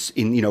all in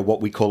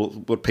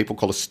what people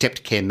call a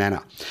stepped care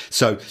manner.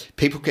 So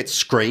people get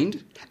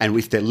screened. And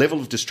if their level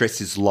of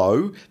distress is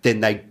low,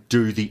 then they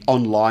do the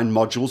online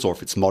modules, or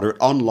if it's moderate,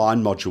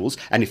 online modules.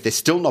 And if they're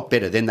still not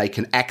better, then they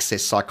can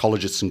access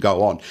psychologists and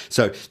go on.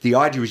 So the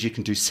idea is you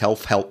can do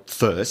self-help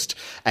first,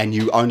 and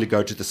you only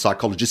go to the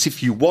psychologist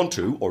if you want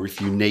to or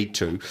if you need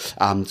to,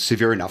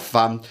 severe enough.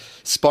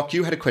 Spock,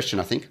 you had a question,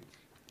 I think.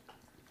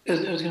 I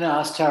was going to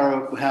ask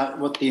Tara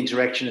what the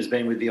interaction has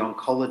been with the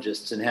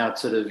oncologists and how it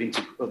sort of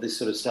this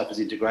sort of stuff is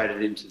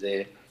integrated into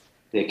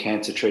their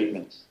cancer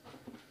treatments.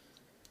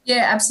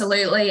 Yeah,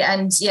 absolutely.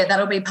 And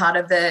that'll be part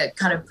of the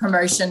kind of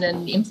promotion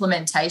and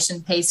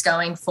implementation piece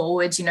going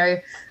forward,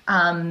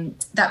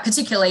 that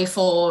particularly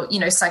for,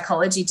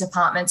 psychology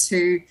departments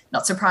who,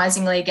 not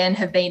surprisingly, again,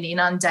 have been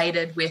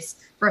inundated with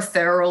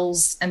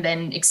referrals and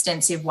then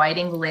extensive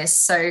waiting lists.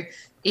 So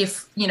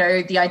if,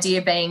 the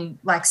idea being,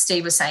 like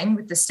Steve was saying,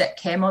 with the step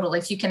care model,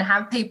 if you can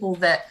have people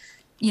that,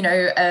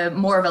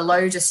 more of a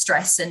low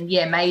distress and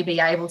may be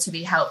able to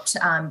be helped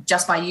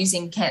just by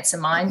using Cancer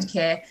Mind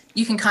Care,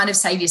 you can kind of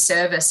save your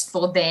service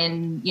for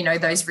then,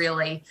 those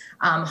really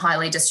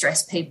highly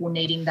distressed people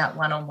needing that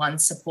one-on-one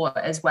support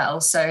as well.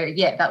 So,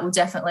 that will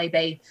definitely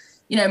be,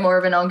 more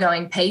of an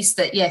ongoing piece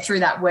that, through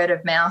that word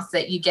of mouth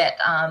that you get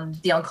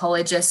the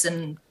oncologists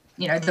and,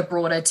 the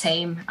broader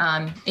team,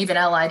 even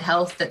Allied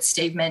Health that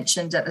Steve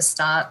mentioned at the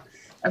start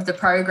of the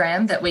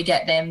program, that we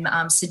get them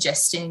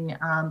suggesting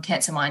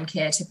Cancer Mind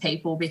Care to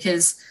people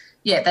because,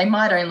 they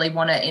might only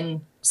want it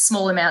in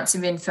small amounts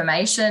of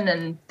information,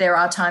 and there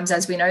are times,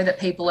 as we know, that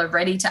people are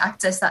ready to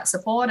access that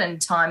support,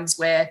 and times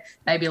where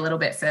maybe a little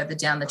bit further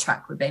down the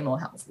track would be more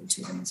helpful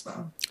to them as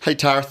well. Hey,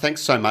 Tara,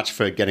 thanks so much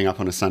for getting up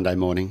on a Sunday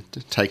morning,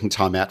 taking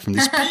time out from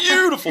this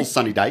beautiful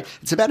sunny day.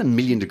 It's about 1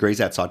 million degrees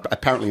outside,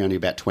 apparently only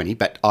about 20,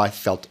 but I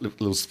felt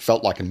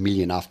like 1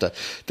 million after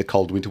the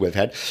cold winter we've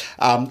had.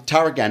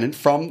 Tara Gannon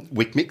from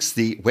WICMIX,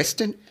 the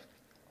Western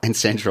and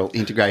Central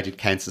Integrated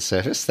Cancer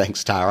Service.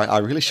 Thanks, Tara. I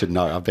really should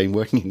know. I've been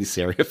working in this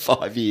area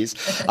 5 years.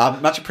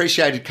 Much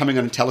appreciated coming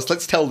on and tell us.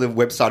 Let's tell the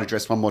website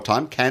address one more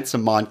time,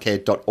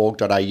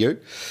 cancermindcare.org.au.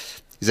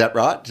 Is that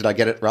right? Did I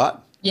get it right?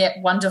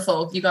 Yeah,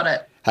 wonderful. You got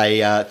it.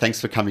 Hey,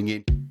 thanks for coming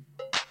in.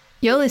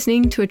 You're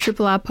listening to a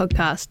Triple R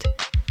podcast.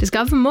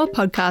 Discover more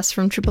podcasts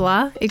from Triple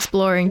R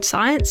exploring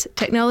science,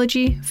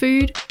 technology,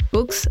 food,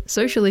 books,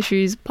 social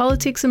issues,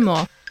 politics and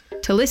more.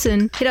 To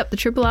listen, hit up the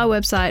Triple R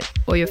website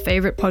or your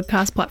favourite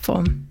podcast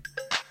platform.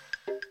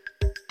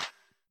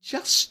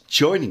 Just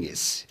joining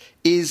us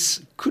is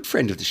a good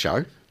friend of the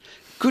show,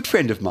 good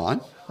friend of mine,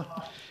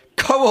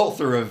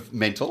 co-author of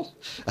Mental,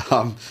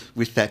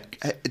 with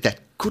that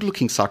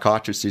good-looking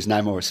psychiatrist whose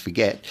name I always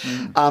forget,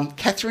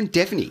 Catherine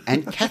Devney.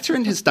 And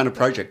Catherine has done a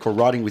project called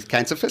Writing with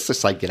Cancer. First, let's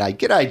say g'day.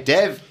 G'day,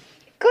 Dev.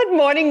 Good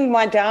morning,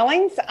 my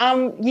darlings.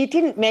 You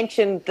didn't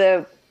mention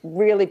the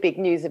really big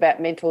news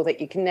about Mental, that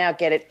you can now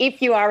get it.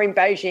 If you are in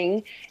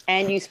Beijing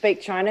and you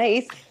speak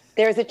Chinese,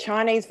 there is a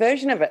Chinese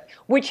version of it,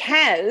 which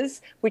has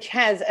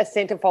a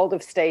centerfold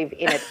of Steve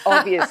in it,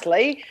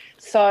 obviously.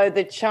 So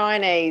the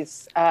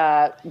Chinese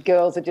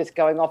girls are just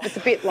going off. It's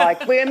a bit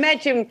like, we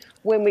imagine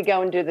when we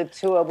go and do the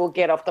tour, we'll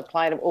get off the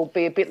plane, it will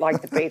be a bit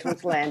like the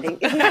Beatles landing.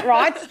 Isn't that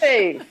right,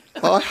 Steve?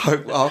 I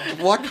hope.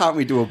 Why can't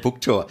we do a book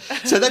tour?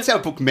 So that's our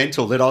book,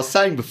 Mental, that I was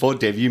saying before,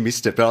 Dev, you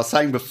missed it, but I was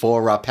saying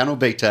before, Panel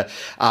Beater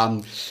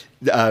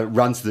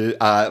runs the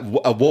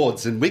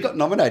awards, and we got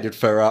nominated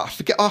for, I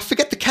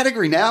forget the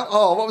category now.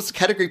 Oh, what was the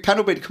category?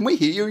 Panel Beater, can we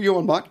hear you? You're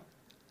on mic.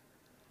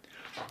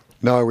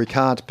 No, we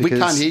can't. Because we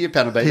can't hear you,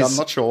 Panel Beater. I'm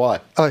not sure why.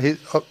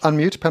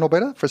 Unmute Panel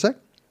Beater for a sec.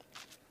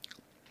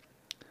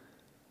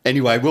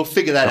 Anyway, we'll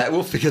figure that out.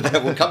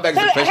 We'll come back to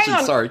the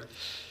question. Sorry.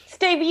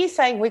 Steve, are you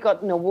saying we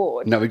got an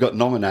award? No, we got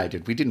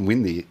nominated. We didn't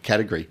win the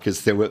category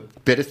because there were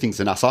better things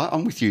than us.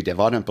 I'm with you, Dev.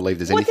 I don't believe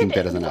there's anything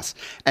better than us.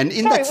 And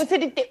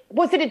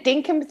was it a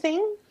dinkum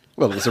thing?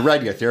 Well, it was a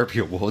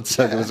radiotherapy award,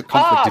 so there was a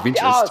conflict of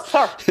interest. Oh,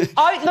 sorry.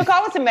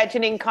 I was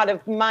imagining kind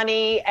of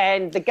money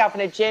and the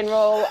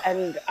Governor-General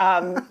and,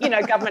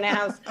 Government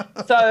House.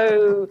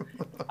 So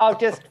I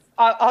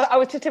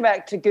was just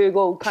about to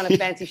Google kind of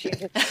fancy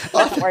shit.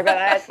 Don't worry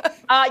about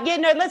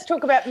that. Let's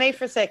talk about me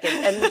for a second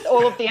and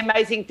all of the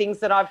amazing things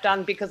that I've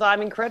done, because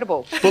I'm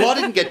incredible. Well, I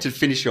didn't get to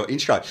finish your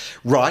intro.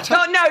 Writer,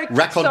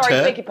 raconteur.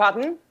 Sorry, beg your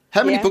pardon.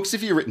 How many books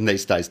have you written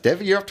these days,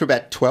 Dev? You're up to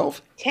about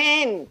 12?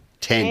 10.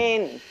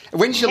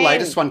 When's your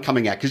latest one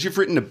coming out? Because you've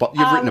written a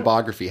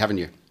biography, haven't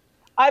you?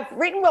 I've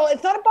written, well,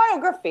 it's not a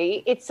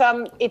biography, it's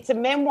a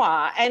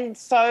memoir, and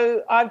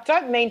so I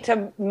don't mean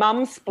to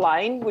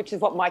mum-splain, which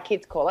is what my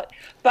kids call it,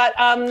 but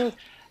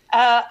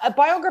a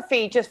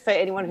biography, just for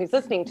anyone who's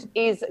listening,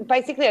 is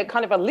basically a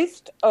kind of a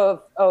list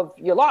of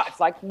your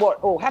life, like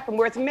what all happened,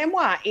 whereas a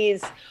memoir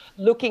is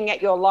looking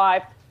at your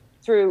life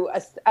through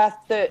a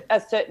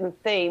certain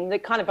theme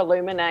that kind of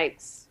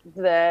illuminates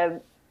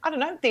the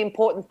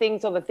important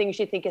things or the things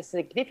you think are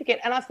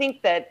significant. And I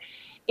think that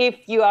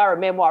if you are a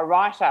memoir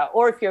writer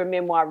or if you're a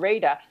memoir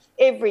reader,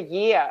 every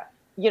year,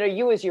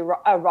 you as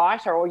a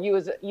writer, or you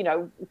as,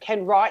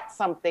 can write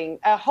something,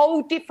 a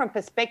whole different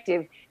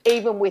perspective,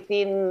 even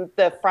within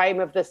the frame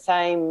of the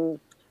same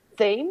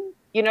theme,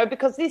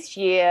 because this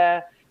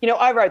year,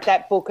 I wrote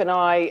that book and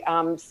I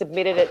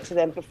submitted it to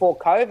them before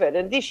COVID.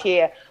 And this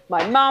year,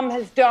 my mum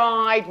has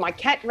died, my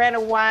cat ran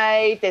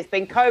away, there's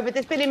been COVID,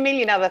 there's been a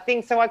million other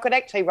things. So I could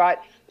actually write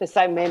the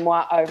same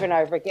memoir over and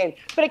over again.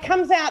 But it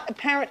comes out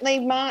apparently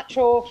March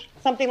or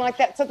something like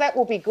that. So that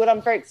will be good.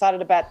 I'm very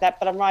excited about that,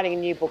 but I'm writing a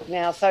new book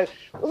now. So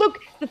look,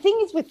 the thing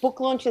is with book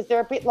launches,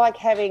 they're a bit like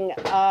having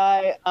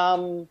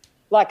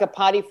like a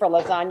party for a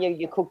lasagna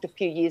you cooked a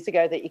few years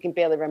ago that you can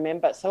barely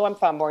remember. So I'm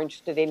far more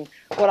interested in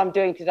what I'm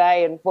doing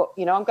today, and what,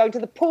 I'm going to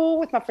the pool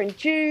with my friend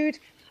Jude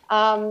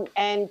and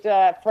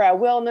for our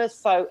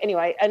wellness. So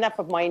anyway, enough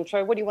of my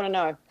intro. What do you want to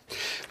know?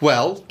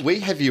 Well,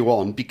 we have you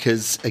on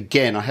because,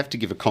 again, I have to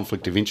give a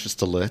conflict of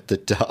interest alert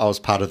that I was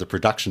part of the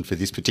production for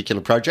this particular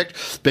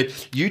project.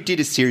 But you did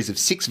a series of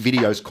 6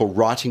 videos called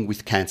Writing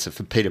with Cancer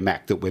for Peter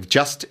Mac that we're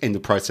just in the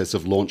process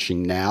of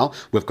launching now.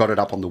 We've got it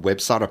up on the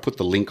website. I put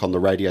the link on the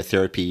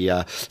Radiotherapy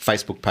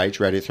Facebook page,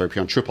 Radiotherapy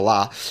on Triple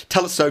R.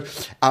 Tell us,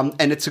 and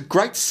it's a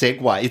great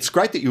segue. It's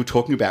great that you were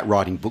talking about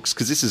writing books,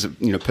 because this is a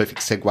perfect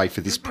segue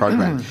for this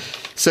program.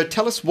 So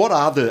tell us, what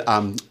are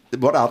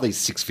these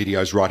 6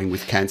 videos, Writing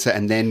with Cancer,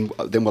 and then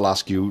we'll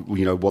ask you,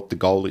 what the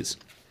goal is.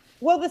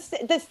 Well, the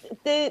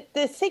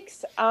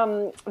 6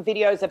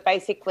 videos are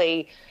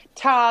basically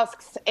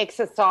tasks,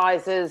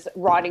 exercises,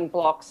 writing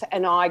blocks,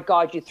 and I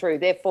guide you through.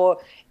 Therefore,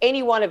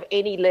 anyone of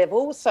any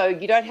level, so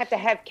you don't have to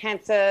have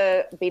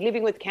cancer, be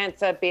living with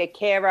cancer, be a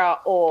carer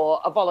or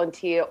a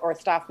volunteer or a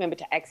staff member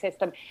to access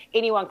them.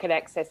 Anyone can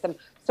access them.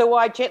 So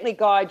I gently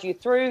guide you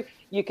through.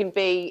 You can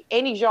be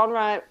any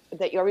genre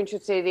that you're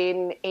interested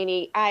in,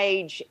 any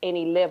age,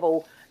 any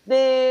level.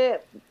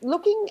 They're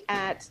looking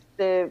at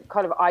the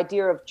kind of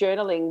idea of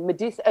journaling,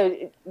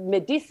 the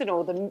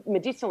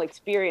medicinal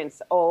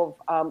experience of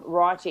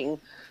writing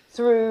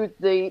through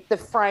the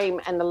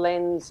frame and the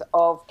lens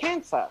of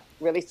cancer,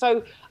 really.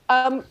 So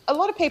a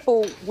lot of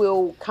people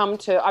will come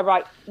to, I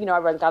run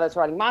Gunner's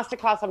Writing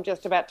Masterclass. I'm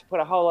just about to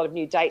put a whole lot of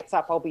new dates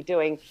up. I'll be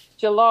doing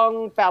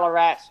Geelong,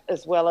 Ballarat,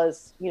 as well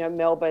as,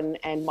 Melbourne,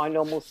 and my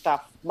normal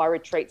stuff, my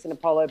retreats in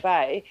Apollo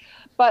Bay.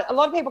 But a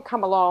lot of people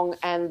come along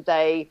and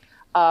they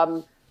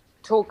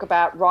talk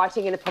about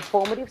writing in a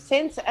performative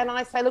sense, and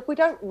I say, look, we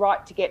don't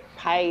write to get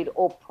paid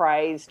or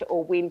praised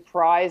or win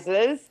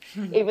prizes,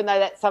 even though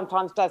that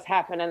sometimes does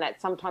happen and that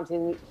sometimes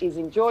is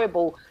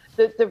enjoyable.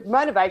 The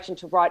motivation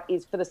to write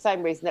is for the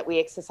same reason that we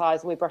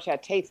exercise and we brush our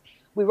teeth.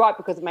 We write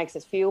because it makes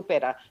us feel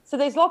better. So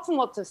there's lots and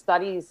lots of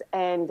studies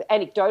and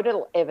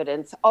anecdotal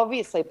evidence,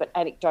 obviously, but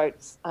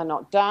anecdotes are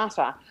not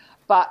data.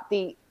 but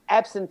the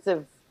absence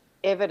of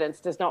evidence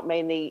does not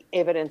mean the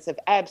evidence of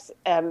the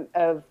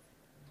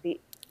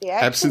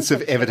absence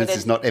of evidence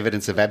is not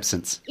evidence of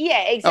absence.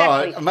 Yeah,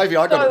 exactly. Oh, maybe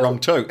I got it wrong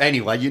too.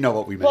 Anyway, you know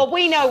what we mean. Well,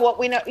 we know what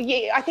we know.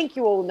 Yeah, I think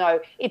you all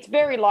know. It's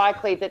very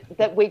likely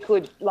that we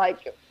could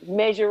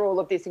measure all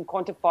of this and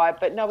quantify it,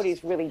 but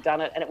nobody's really done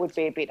it, and it would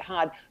be a bit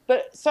hard.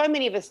 But so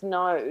many of us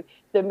know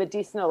the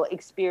medicinal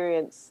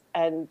experience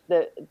and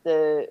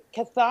the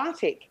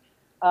cathartic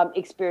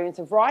experience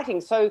of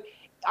writing. So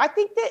I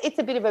think that it's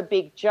a bit of a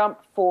big jump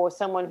for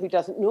someone who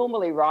doesn't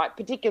normally write,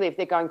 particularly if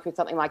they're going through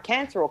something like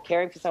cancer or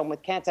caring for someone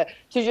with cancer,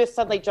 to just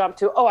suddenly jump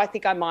to, I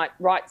think I might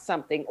write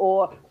something,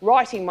 or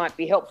writing might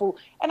be helpful.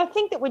 And I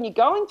think that when you're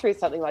going through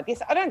something like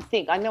this,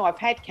 I know I've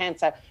had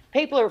cancer,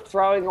 people are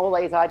throwing all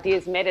these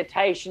ideas,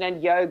 meditation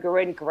and yoga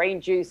and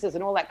green juices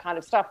and all that kind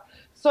of stuff.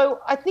 So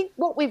I think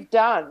what we've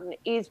done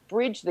is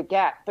bridge the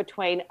gap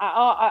between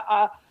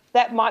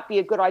that might be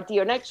a good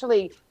idea, and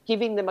actually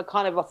giving them a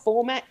kind of a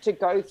format to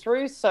go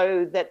through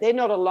so that they're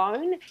not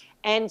alone,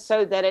 and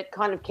so that it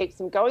kind of keeps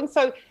them going.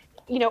 So,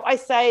 I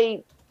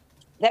say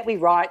that we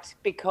write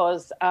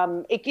because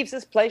it gives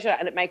us pleasure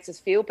and it makes us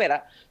feel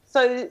better.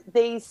 So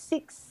these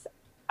 6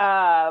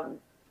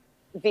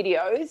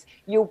 videos,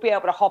 you'll be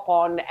able to hop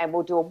on and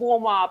we'll do a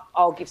warm-up.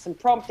 I'll give some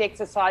prompt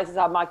exercises.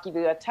 I might give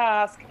you a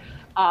task.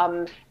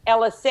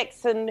 Ella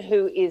Sexton,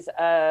 who is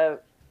a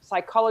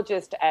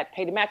psychologist at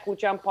Peter Mac, will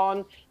jump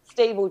on.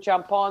 Steve will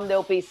jump on.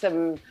 There'll be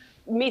some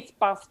myth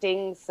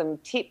busting, some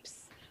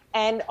tips.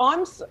 And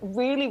I'm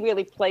really,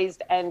 really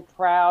pleased and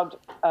proud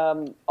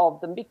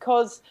of them,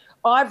 because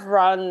I've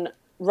run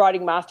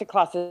writing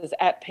masterclasses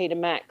at Peter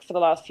Mac for the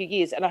last few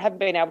years, and I haven't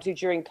been able to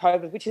during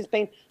COVID, which has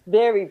been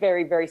very,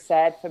 very, very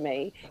sad for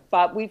me.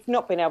 But we've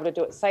not been able to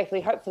do it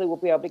safely. Hopefully we'll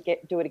be able to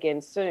do it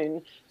again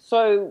soon.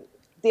 So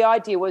the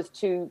idea was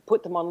to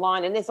put them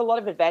online, and there's a lot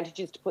of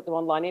advantages to put them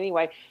online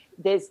anyway.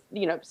 There's,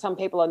 some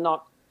people are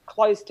not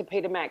close to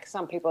Peter Mac,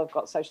 some people have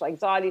got social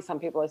anxiety, some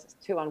people are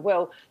too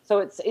unwell. So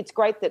it's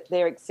great that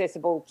they're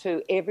accessible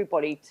to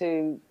everybody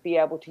to be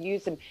able to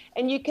use them.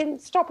 And you can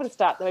stop and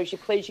start them as you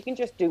please. You can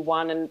just do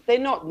one, and they're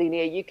not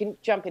linear. You can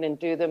jump in and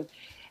do them.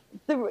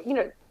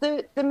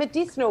 The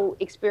medicinal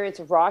experience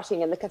of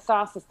writing and the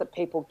catharsis that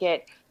people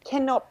get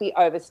cannot be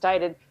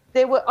overstated.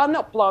 I'm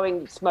not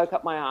blowing smoke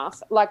up my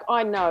ass.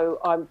 I know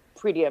I'm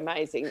pretty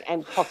amazing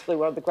and possibly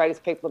one of the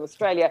greatest people in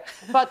Australia.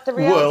 But the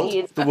reality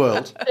is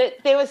that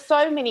there were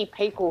so many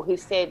people who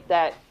said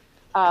that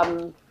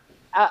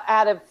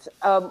out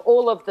of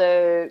all of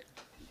the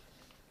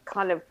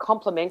kind of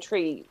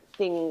complementary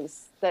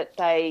things that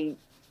they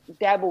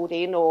dabbled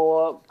in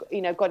or,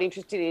 got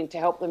interested in to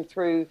help them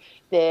through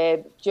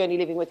their journey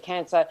living with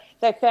cancer,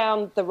 they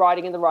found the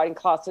writing and the writing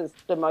classes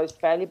the most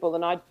valuable.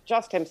 And I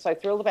just am so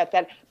thrilled about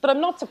that. But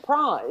I'm not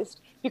surprised,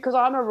 because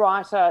I'm a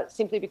writer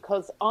simply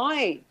because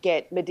I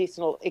get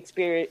medicinal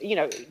experience,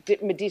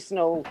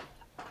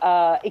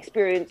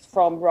 experience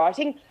from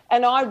writing,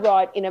 and I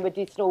write in a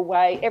medicinal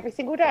way every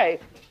single day.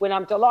 When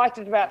I'm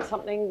delighted about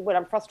something, when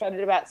I'm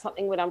frustrated about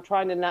something, when I'm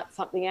trying to nut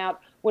something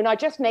out, when I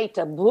just need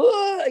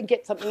to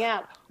get something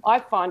out, I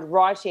find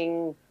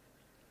writing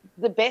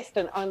the best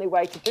and only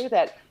way to do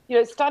that.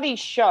 Studies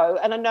show,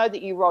 and I know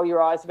that you roll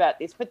your eyes about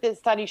this, but the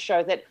studies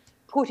show that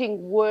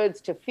putting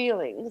words to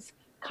feelings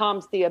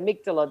calms the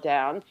amygdala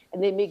down,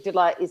 and the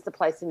amygdala is the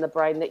place in the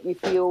brain that you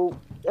feel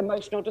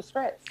emotional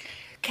distress.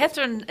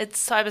 Catherine,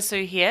 it's Cyber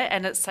Sue here,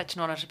 and it's such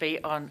an honour to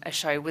be on a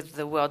show with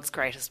the world's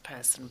greatest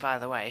person, by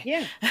the way.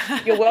 Yeah,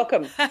 you're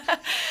welcome.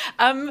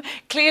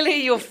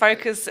 Clearly your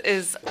focus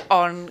is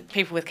on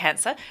people with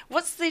cancer.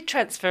 What's the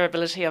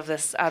transferability of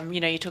this?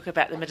 You talk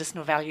about the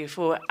medicinal value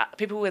for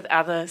people with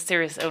other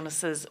serious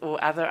illnesses or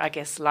other,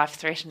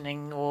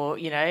 life-threatening or,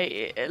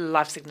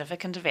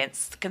 life-significant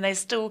events. Can they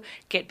still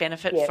get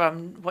benefit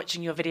from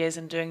watching your videos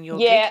and doing your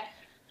gig?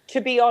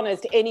 To be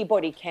honest,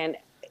 anybody can.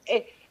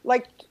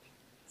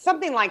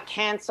 Something like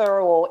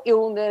cancer or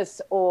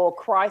illness or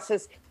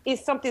crisis is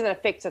something that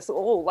affects us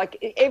all.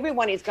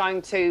 Everyone is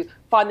going to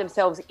find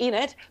themselves in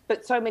it,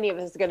 but so many of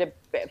us are going to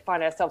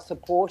find ourselves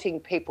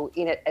supporting people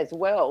in it as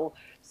well.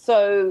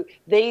 So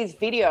these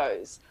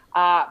videos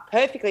are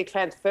perfectly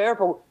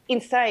transferable.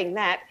 In saying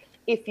that,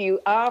 if you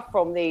are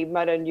from the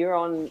Motor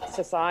Neuron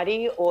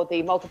Society or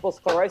the Multiple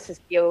Sclerosis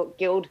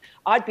Guild,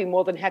 I'd be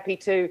more than happy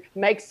to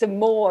make some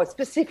more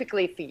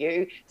specifically for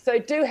you. So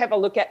do have a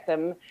look at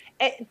them.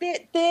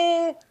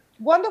 They're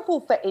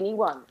wonderful for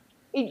anyone.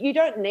 You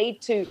don't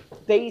need to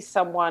be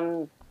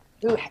someone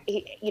who,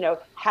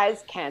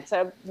 has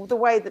cancer. The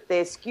way that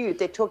they're skewed,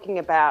 they're talking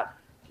about,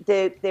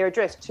 they're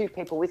addressed to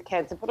people with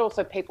cancer, but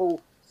also people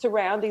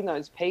surrounding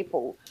those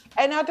people.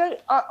 And I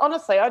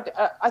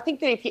think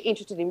that if you're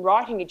interested in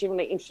writing, you're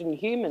generally interested in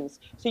humans.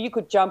 So you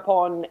could jump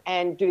on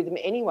and do them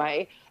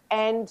anyway,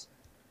 and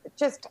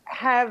just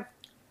have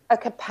a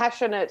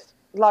compassionate,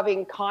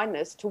 loving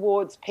kindness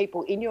towards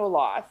people in your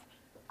life,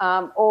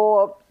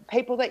 or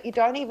people that you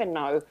don't even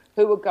know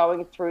who are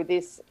going through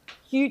this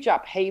huge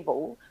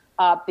upheaval,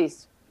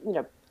 this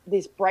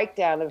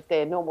breakdown of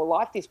their normal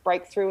life, this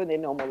breakthrough in their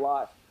normal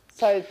life.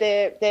 So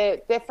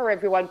they're for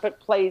everyone, but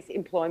please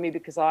employ me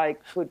because I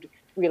could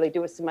really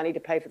do with some money to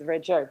pay for the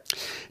Red Show.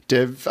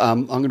 Dev,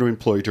 I'm going to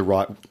employ you to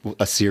write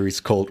a series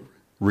called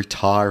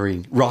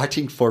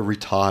Writing for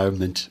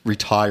Retirement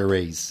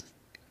Retirees.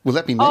 Will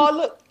that be me? Oh,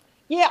 look.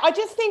 Yeah, I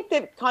just think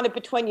that kind of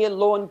between your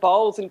lawn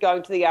bowls and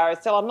going to the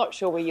RSL, I'm not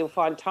sure where you'll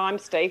find time,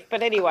 Steve.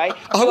 But anyway,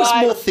 I was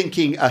more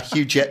thinking a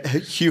Hugh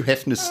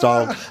Hefner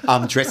style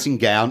dressing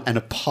gown and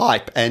a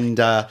pipe, and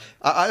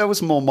that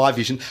was more my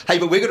vision. Hey,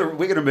 but we're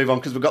gonna move on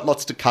because we've got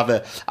lots to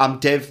cover.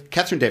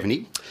 Catherine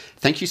Devaney,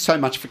 thank you so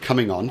much for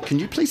coming on. Can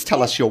you please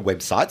tell us your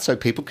website so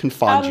people can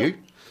find you?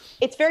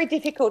 It's very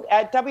difficult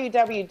at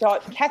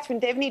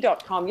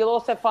www.catherinedevaney.com. You'll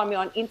also find me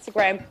on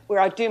Instagram where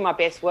I do my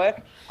best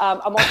work.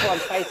 I'm also on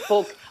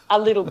Facebook a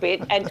little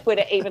bit and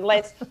Twitter even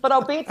less. But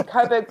I'll be at the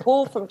Coburg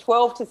Pool from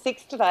 12 to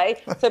 6 today,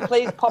 so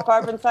please pop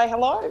over and say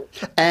hello.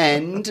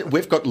 And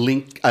we've got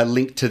a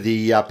link to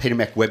the Peter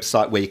Mac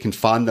website where you can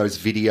find those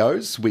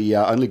videos. We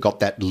only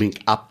got that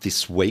link up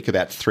this week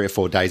about 3 or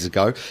 4 days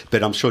ago,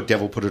 but I'm sure Dev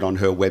will put it on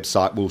her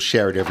website. We'll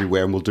share it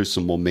everywhere and we'll do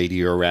some more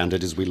media around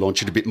it as we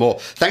launch it a bit more.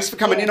 Thanks for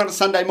coming in on a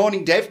Sunday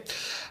morning, Dev.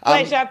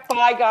 Pleasure.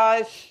 Bye,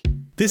 guys.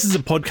 This is a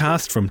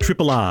podcast from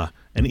Triple R,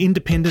 an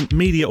independent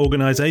media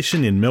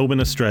organisation in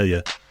Melbourne,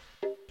 Australia.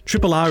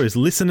 Triple R is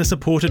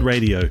listener-supported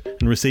radio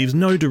and receives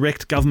no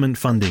direct government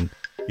funding.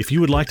 If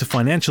you would like to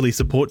financially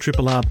support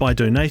Triple R by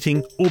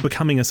donating or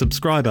becoming a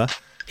subscriber,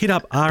 hit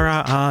up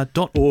rrr.org.au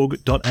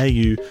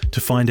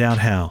to find out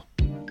how.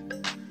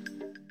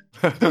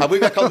 Are we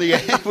back on the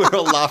air? We're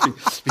all laughing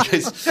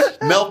because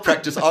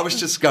malpractice. I was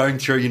just going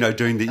through,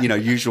 doing the,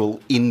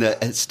 usual in the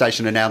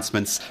station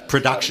announcements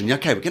production.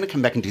 Okay, we're going to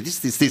come back and do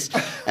this.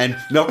 And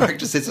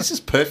malpractice says, this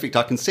is perfect.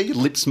 I can see your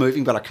lips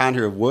moving, but I can't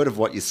hear a word of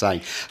what you're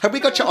saying. Have we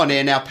got you on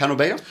air now, panel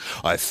beater?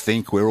 I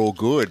think we're all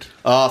good.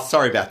 Oh,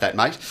 sorry about that,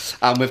 mate.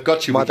 We've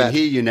got you. We can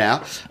hear you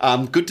now.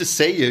 Good to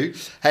see you.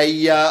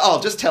 Hey,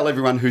 I'll just tell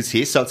everyone who's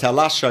here. So it's our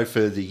last show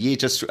for the year.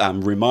 Just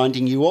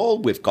reminding you all,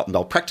 we've got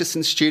malpractice in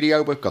the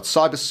studio. We've got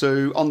CyberSue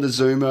on the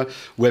Zoomer.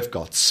 We've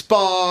got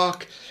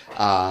Spock,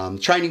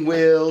 Training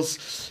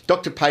Wheels,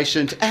 Dr.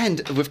 Patient,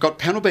 and we've got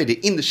Panel Beater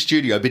in the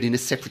studio, but in a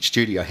separate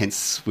studio.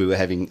 Hence, we were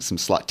having some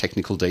slight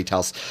technical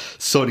details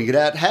sorting it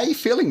out. How are you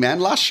feeling,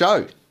 man? Last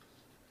show.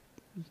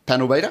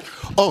 Panel Beater?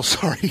 Oh,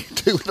 sorry.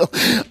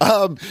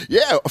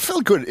 Yeah, I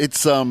feel good.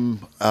 It's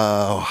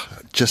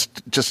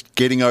just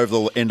getting over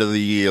the end of the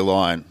year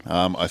line,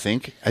 I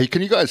think. Hey,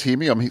 can you guys hear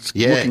me? I'm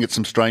looking at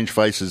some strange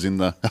faces in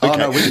the... Okay. Oh,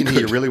 no, we can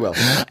hear you really well.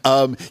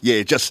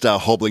 Just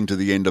hobbling to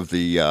the end of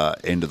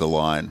the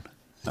line.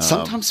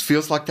 Sometimes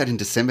feels like that in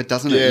December,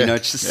 doesn't it?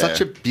 It's just such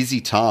a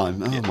busy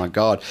time. Oh, my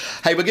God.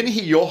 Hey, we're going to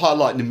hear your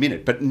highlight in a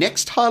minute, but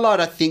next highlight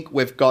I think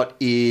we've got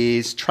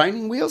is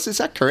Training Wheels. Is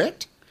that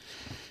correct?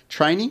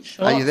 Training,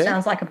 sure, are you there?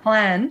 Sounds like a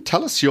plan.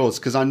 Tell us yours,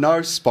 because I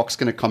know Spock's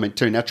going to comment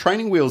too. Now,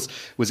 Training Wheels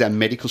was our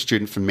medical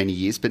student for many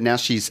years, but now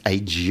she's a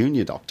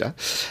junior doctor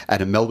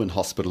at a Melbourne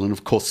hospital. And,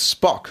 of course,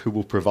 Spock, who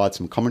will provide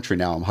some commentary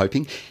now, I'm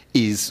hoping,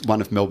 is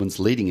one of Melbourne's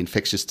leading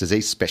infectious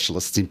disease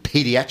specialists in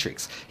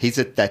paediatrics. He's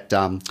at that...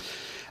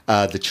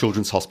 the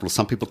Children's Hospital.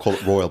 Some people call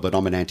it Royal, but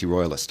I'm an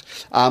anti-royalist.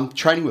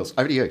 Training Wheels,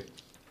 over to you.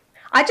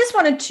 I just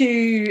wanted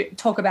to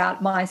talk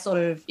about my sort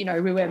of,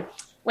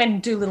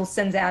 when Doolittle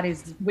sends out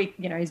his week,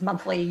 his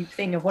monthly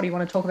thing of what do you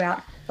want to talk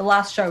about, the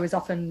last show is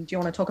often, do you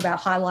want to talk about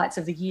highlights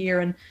of the year?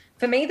 And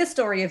for me, the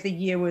story of the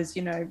year was,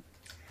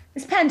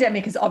 this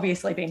pandemic has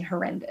obviously been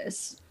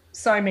horrendous.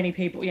 So many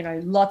people,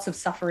 lots of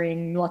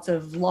suffering, lots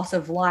of loss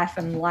of life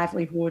and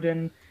livelihood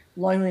and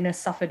loneliness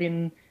suffered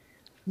in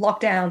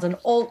lockdowns and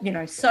all,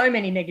 so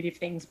many negative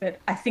things. But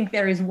I think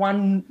there is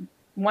one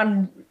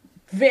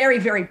very,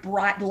 very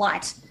bright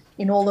light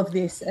in all of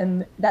this,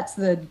 and that's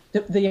the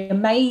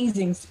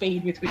amazing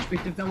speed with which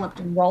we've developed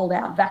and rolled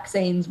out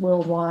vaccines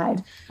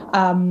worldwide.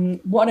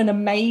 What an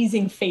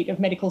amazing feat of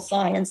medical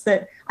science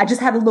that I just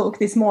had a look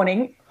this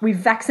morning.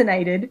 We've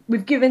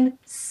given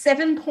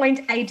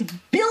 7.8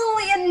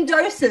 billion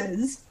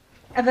doses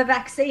of a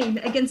vaccine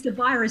against a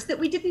virus that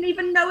we didn't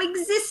even know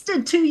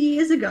existed 2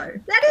 years ago.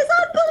 That is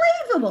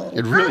unbelievable.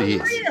 It really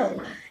is.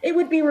 It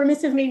would be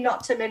remiss of me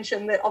not to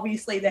mention that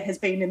obviously there has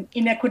been an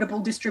inequitable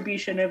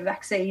distribution of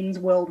vaccines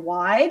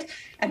worldwide,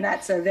 and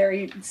that's a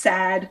very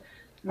sad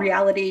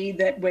reality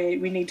that we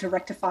need to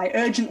rectify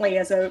urgently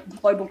as a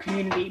global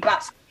community.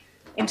 But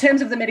in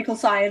terms of the medical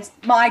science,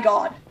 my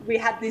God, we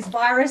had this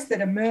virus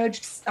that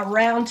emerged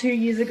around 2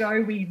 years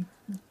ago. We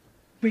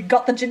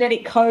got the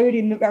genetic code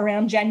in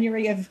around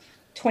January of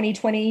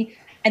 2020,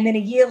 and then a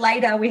year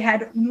later we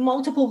had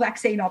multiple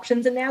vaccine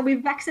options, and now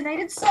we've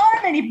vaccinated so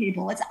many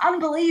people. It's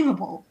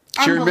unbelievable.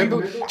 Do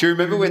you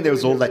remember when there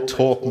was all that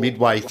talk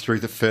midway through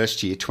the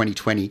first year,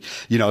 2020,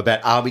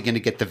 about are we going to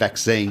get the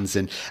vaccines?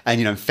 And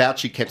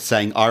Fauci kept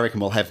saying, I reckon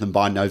we'll have them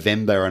by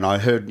November. And I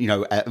heard,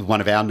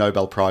 one of our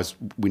Nobel Prize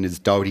winners,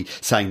 Doherty,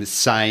 saying the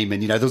same.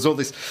 And, there was all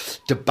this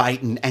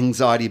debate and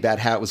anxiety about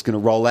how it was going to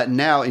roll out. And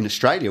now in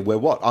Australia,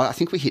 I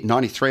think we hit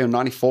 93 or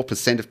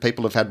 94% of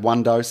people have had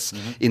one dose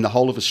in the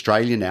whole of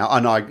Australia now.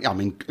 And I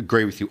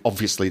agree with you.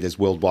 Obviously, there's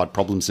worldwide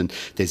problems and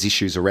there's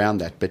issues around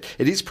that. But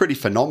it is pretty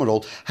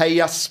phenomenal. Hey,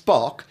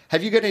 Spock,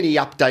 have you got any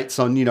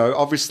updates on,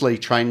 obviously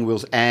Training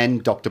Wheels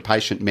and Dr.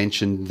 Patient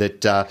mentioned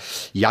that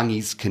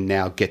youngies can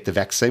now get the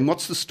vaccine.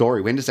 What's the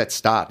story? When does that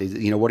start?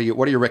 What do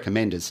you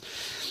recommend as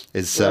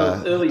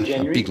early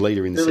January, a big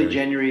leader in this area? Early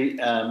January,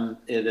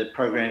 the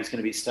program is going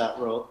to be start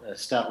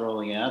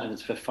rolling out, and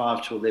it's for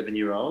 5 to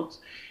 11-year-olds.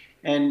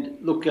 And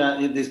look,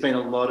 there's been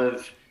a lot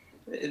of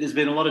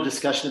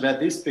discussion about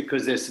this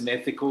because there's some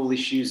ethical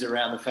issues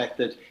around the fact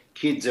that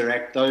kids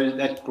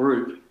that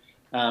group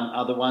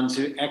are the ones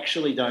who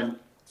actually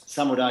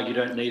some would argue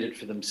don't need it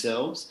for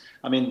themselves.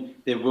 I mean,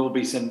 there will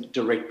be some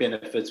direct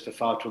benefits for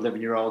 5 to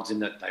 11-year-olds in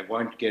that they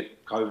won't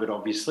get COVID,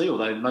 obviously,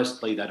 although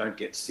mostly they don't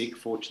get sick,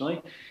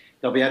 fortunately.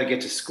 They'll be able to get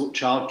to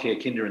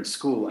childcare, kinder and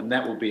school, and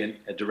that will be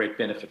a direct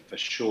benefit for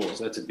sure.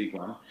 So that's a big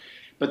one.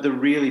 But the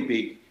really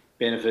big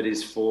benefit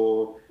is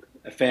for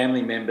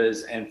family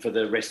members and for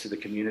the rest of the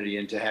community,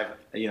 and to have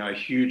a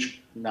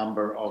huge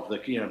number of the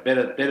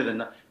better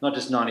than not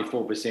just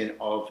 94%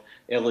 of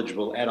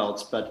eligible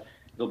adults, but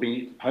there'll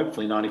be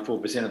hopefully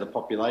 94% of the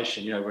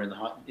population. We're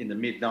in the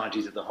mid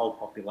 90s of the whole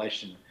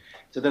population,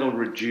 so that'll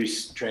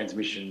reduce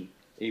transmission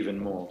even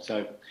more.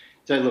 So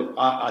look,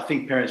 I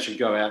think parents should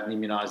go out and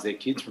immunise their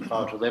kids from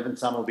 5 to 11.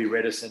 Some will be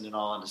reticent, and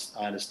I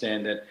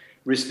understand that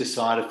risk of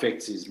side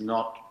effects is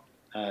not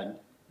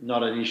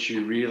an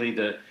issue really.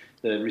 The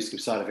risk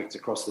of side effects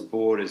across the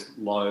board is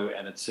low,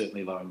 and it's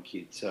certainly low in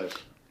kids. So,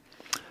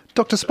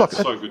 Dr. Spock,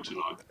 that's so good to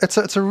know.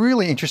 It's a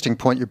really interesting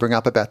point you bring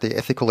up about the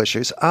ethical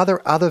issues. Are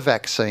there other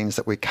vaccines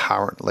that we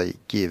currently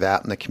give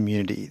out in the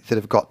community that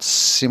have got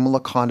similar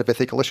kind of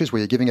ethical issues, where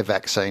you're giving a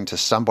vaccine to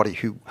somebody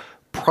who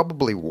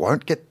probably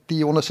won't get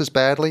the illness as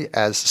badly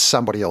as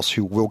somebody else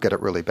who will get it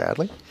really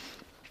badly?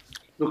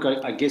 Look,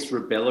 I guess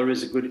rubella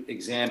is a good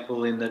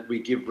example in that we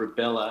give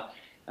rubella.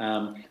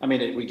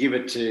 We give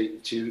it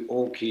to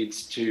all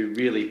kids to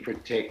really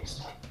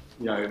protect,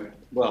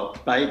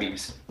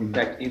 babies, in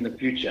fact, in the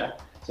future.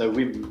 So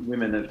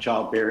women of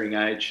childbearing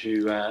age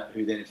who then,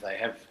 if they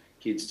have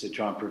kids, to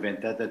try and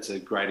prevent that. That's a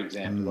great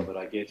example of it,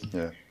 I guess.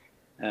 Yeah.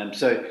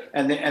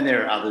 And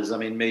there are others. I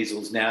mean,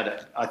 measles now.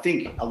 I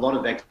think a lot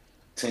of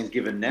vaccines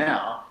given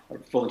now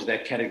fall into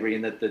that category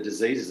in that the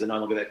diseases are no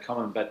longer that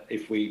common. But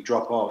if we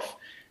drop off,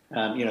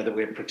 that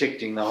we're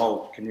protecting the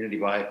whole community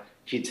by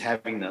kids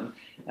having them.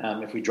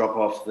 If we drop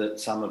off, that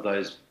some of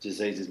those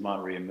diseases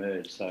might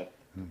re-emerge. So,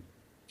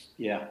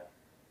 yeah,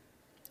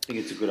 I think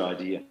it's a good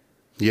idea.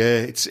 Yeah,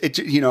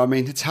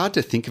 it's hard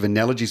to think of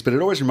analogies, but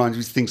it always reminds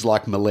me of things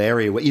like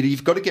malaria. Where,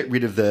 you've got to get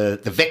rid of the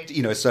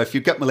vector. So if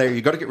you've got malaria,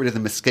 you've got to get rid of the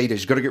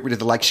mosquitoes. You've got to get rid of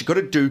the lakes. You've got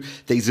to do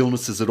these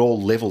illnesses at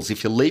all levels.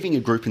 If you're leaving a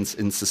group in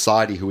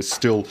society who is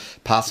still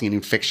passing an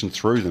infection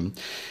through them,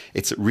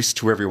 it's at risk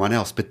to everyone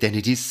else. But then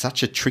it is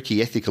such a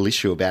tricky ethical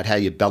issue about how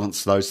you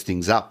balance those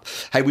things up.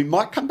 Hey, we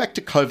might come back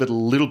to COVID a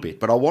little bit,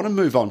 but I want to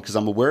move on because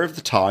I'm aware of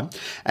the time,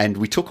 and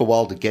we took a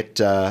while to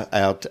get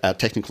our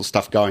technical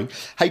stuff going.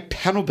 Hey,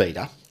 Panel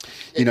Beater.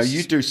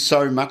 You do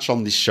so much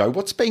on this show.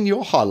 What's been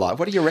your highlight?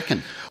 What do you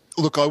reckon?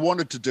 Look, I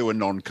wanted to do a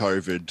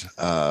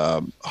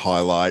non-COVID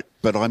highlight,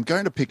 but I'm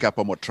going to pick up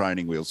on what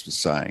Training Wheels was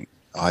saying.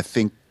 I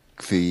think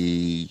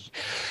the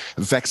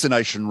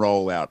vaccination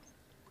rollout,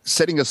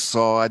 setting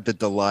aside the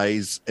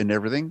delays and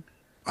everything,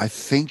 I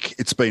think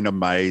it's been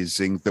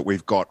amazing that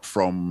we've got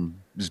from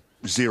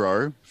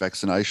zero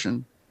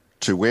vaccination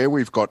to where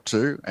we've got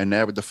to, and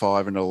now with the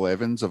 5 and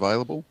 11s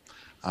available.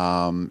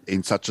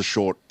 In such a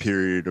short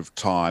period of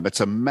time. It's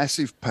a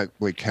massive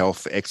public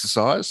health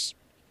exercise,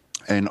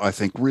 and I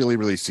think really,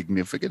 really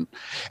significant.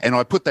 And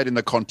I put that in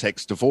the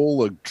context of all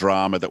the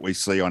drama that we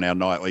see on our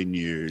nightly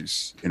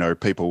news,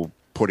 people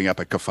putting up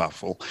a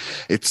kerfuffle.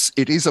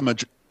 It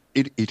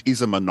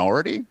is a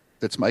minority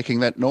that's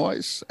making that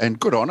noise, and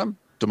good on them,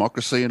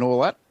 democracy and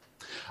all that.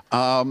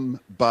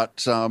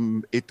 But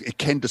it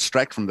can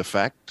distract from the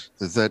fact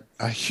that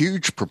a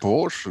huge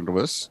proportion of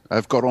us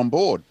have got on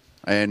board.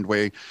 And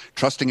we're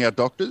trusting our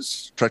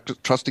doctors,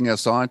 trusting our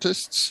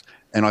scientists,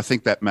 and I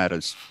think that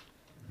matters.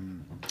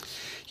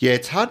 Yeah,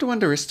 it's hard to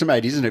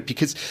underestimate, isn't it?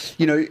 Because,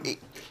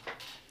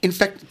 in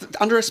fact,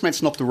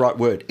 underestimate's not the right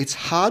word. It's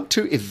hard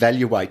to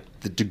evaluate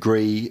the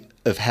degree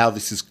of how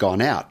this has gone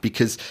out,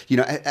 because, you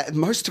know,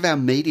 most of our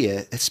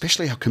media,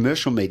 especially our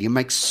commercial media,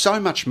 makes so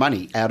much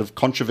money out of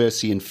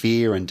controversy and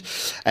fear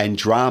and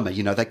drama.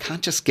 You know, they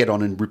can't just get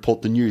on and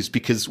report the news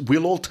because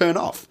we'll all turn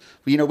off.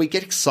 You know, we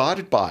get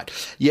excited by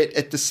it.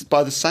 Yet,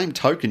 by the same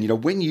token, you know,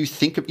 when you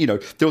think of, you know,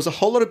 there was a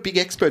whole lot of big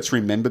experts,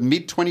 remember,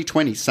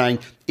 mid-2020 saying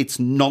it's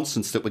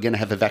nonsense that we're going to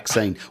have a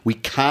vaccine. We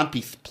can't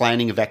be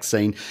planning a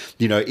vaccine.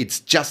 You know, it's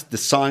just the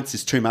science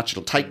is too much.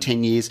 It'll take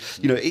 10 years.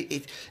 You know,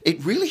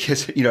 it really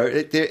is, you know,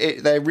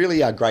 they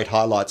really are great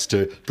highlights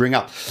to bring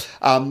up.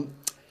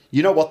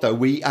 You know what, though?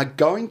 We are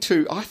going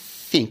to, I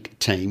think,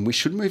 team, we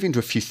should move into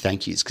a few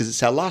thank yous because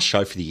it's our last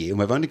show for the year and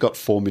we've only got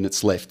 4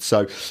 minutes left.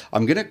 So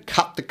I'm going to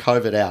cut the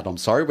COVID out. I'm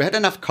sorry. We had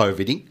enough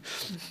COVIDing.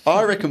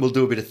 I reckon we'll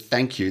do a bit of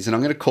thank yous, and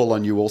I'm going to call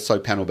on you also,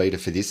 Panel Beta,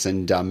 for this,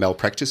 and Mel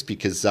Practice,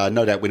 because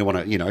no doubt we don't want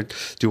to, you know,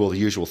 do all the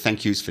usual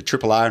thank yous for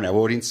Triple R and our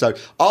audience. So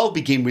I'll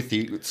begin with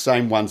the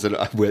same ones that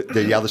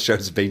the other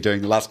shows have been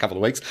doing the last couple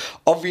of weeks.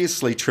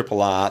 Obviously,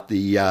 Triple R,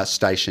 the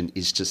station,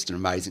 is just an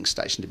amazing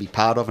station to be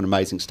part of, an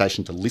amazing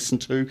station to listen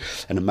to,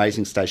 an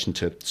amazing station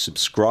to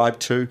subscribe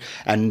to,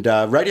 and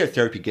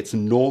Radiotherapy gets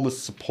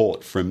enormous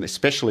support from,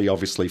 especially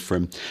obviously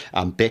from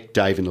Beck,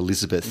 Dave and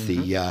Elizabeth,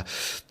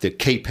 the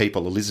key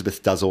people.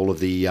 Elizabeth does all of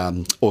the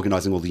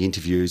organising all the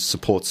interviews,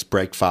 supports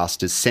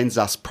Breakfasters, sends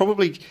us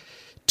probably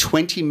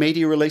 20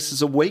 media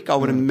releases a week, I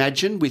would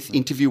imagine, with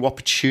interview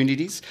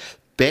opportunities.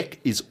 Beck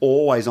is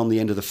always on the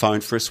end of the phone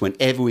for us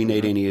whenever we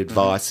need any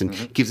advice,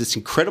 and gives us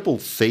incredible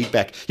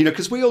feedback. You know,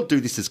 because we all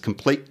do this as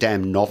complete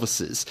damn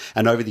novices,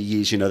 and over the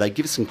years, you know, they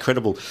give us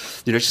incredible,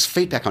 you know, just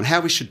feedback on how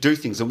we should do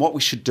things and what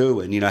we should do,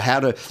 and, you know, how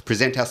to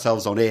present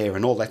ourselves on air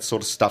and all that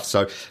sort of stuff.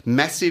 So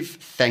massive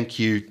thank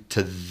you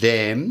to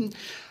them.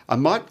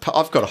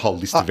 I've got a whole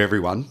list of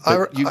everyone,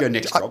 but you go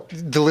next, Rob.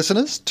 The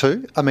listeners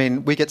too. I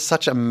mean, we get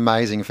such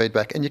amazing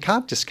feedback, and you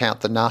can't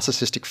discount the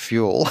narcissistic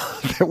fuel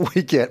that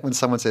we get when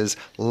someone says,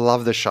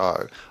 love the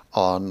show,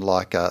 on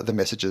like the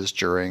messages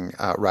during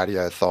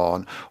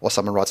Radiothon, or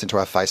someone writes into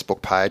our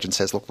Facebook page and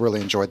says, look,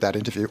 really enjoyed that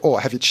interview, or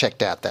have you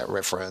checked out that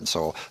reference,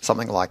 or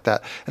something like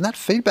that. And that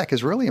feedback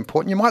is really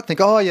important. You might think,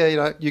 oh yeah, you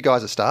know, you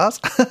guys are stars.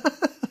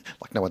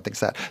 Like no one thinks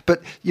that.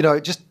 But, you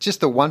know, just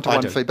the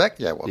one-to-one feedback.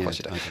 Yeah, well, of course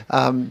you do.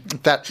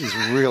 That is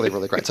really,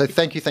 really great. So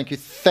thank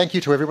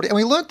you to everybody. And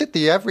we learnt that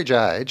the average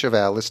age of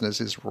our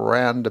listeners is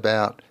round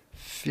about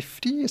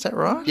 50, is that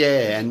right?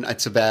 Yeah, and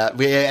it's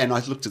about, and I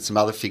looked at some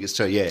other figures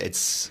too. Yeah,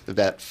 it's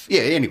about,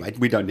 anyway,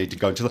 we don't need to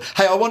go into the,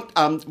 hey,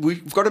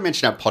 we've got to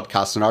mention our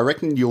podcast, and I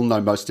reckon you'll know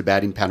most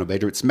about in Panel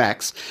Beta. It's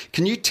Max.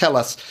 Can you tell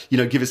us, you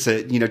know,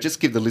 just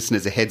give the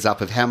listeners a heads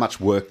up of how much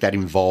work that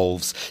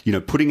involves, you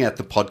know, putting out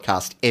the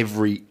podcast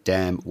every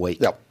damn week?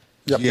 Yep.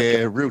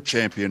 Real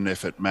champion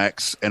effort,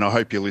 Max, and I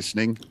hope you're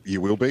listening.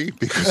 You will be,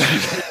 because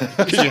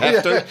you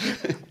have to.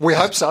 We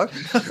hope so.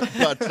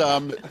 But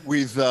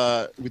with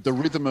the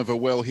rhythm of a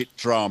well-hit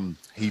drum,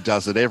 he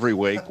does it every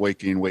week,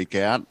 week in, week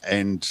out,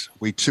 and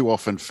we too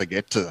often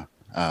forget to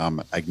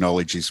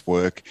acknowledge his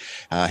work.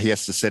 He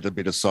has to set a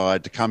bit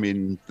aside to come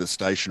in the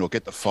station or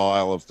get the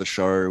file of the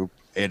show,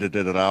 edit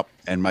it up,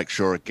 and make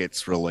sure it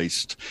gets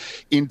released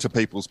into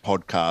people's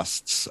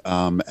podcasts.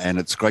 And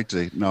it's great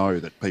to know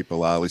that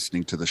people are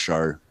listening to the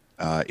show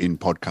in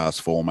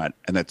podcast format,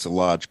 and that's a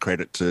large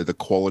credit to the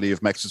quality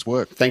of Max's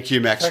work. Thank you,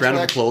 Max. Round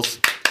of applause.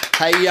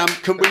 Hey,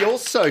 can we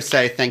also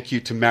say thank you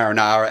to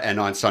Marinara and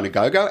Einstein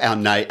Agogo,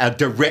 our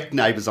direct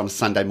neighbours on a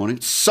Sunday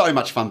morning. So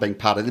much fun being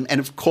part of them.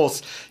 And, of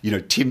course, you know,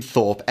 Tim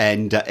Thorpe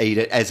and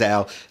Edith as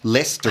our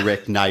less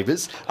direct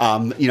neighbours.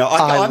 You know,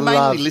 I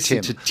mainly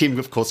listen to Tim,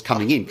 of course,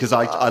 coming in, because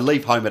I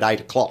leave home at 8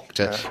 o'clock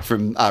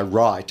from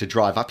Rye to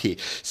drive up here.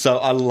 So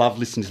I love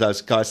listening to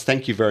those guys.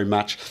 Thank you very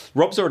much.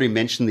 Rob's already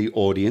mentioned the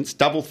audience.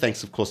 Double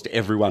thanks, of course, to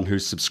everyone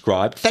who's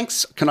subscribed.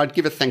 Thanks. Can I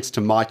give a thanks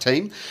to my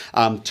team,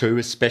 too,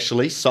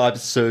 especially Cyber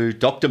Sue,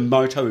 Dr.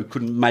 Moto, who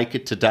couldn't make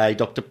it today,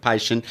 Dr.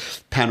 Patient,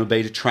 Panel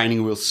Beta,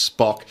 Training Wheel,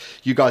 Spock.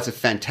 You guys are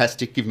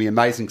fantastic. Give me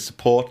amazing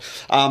support.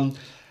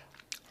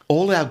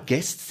 All our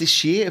guests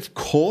this year, of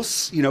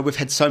course, you know, we've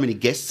had so many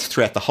guests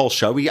throughout the whole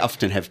show. We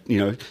often have, you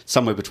know,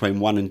 somewhere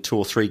between 1 and 2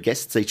 or 3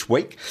 guests each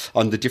week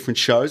on the different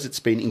shows. It's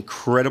been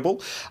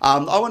incredible. I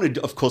want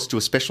to, of course, do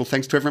a special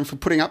thanks to everyone for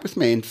putting up with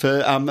me, and for,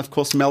 of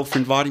course, Mel for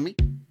inviting me.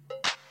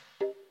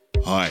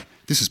 Hi,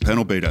 this is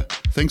Panel Beta.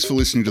 Thanks for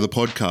listening to the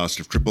podcast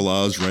of Triple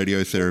R's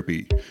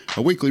Radiotherapy,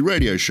 a weekly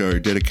radio show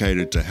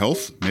dedicated to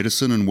health,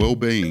 medicine and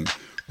well-being,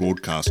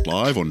 broadcast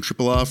live on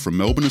Triple R from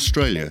Melbourne,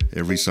 Australia,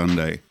 every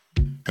Sunday.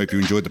 Hope you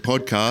enjoyed the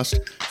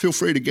podcast. Feel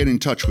free to get in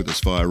touch with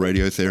us via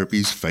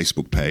Radiotherapy's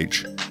Facebook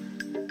page.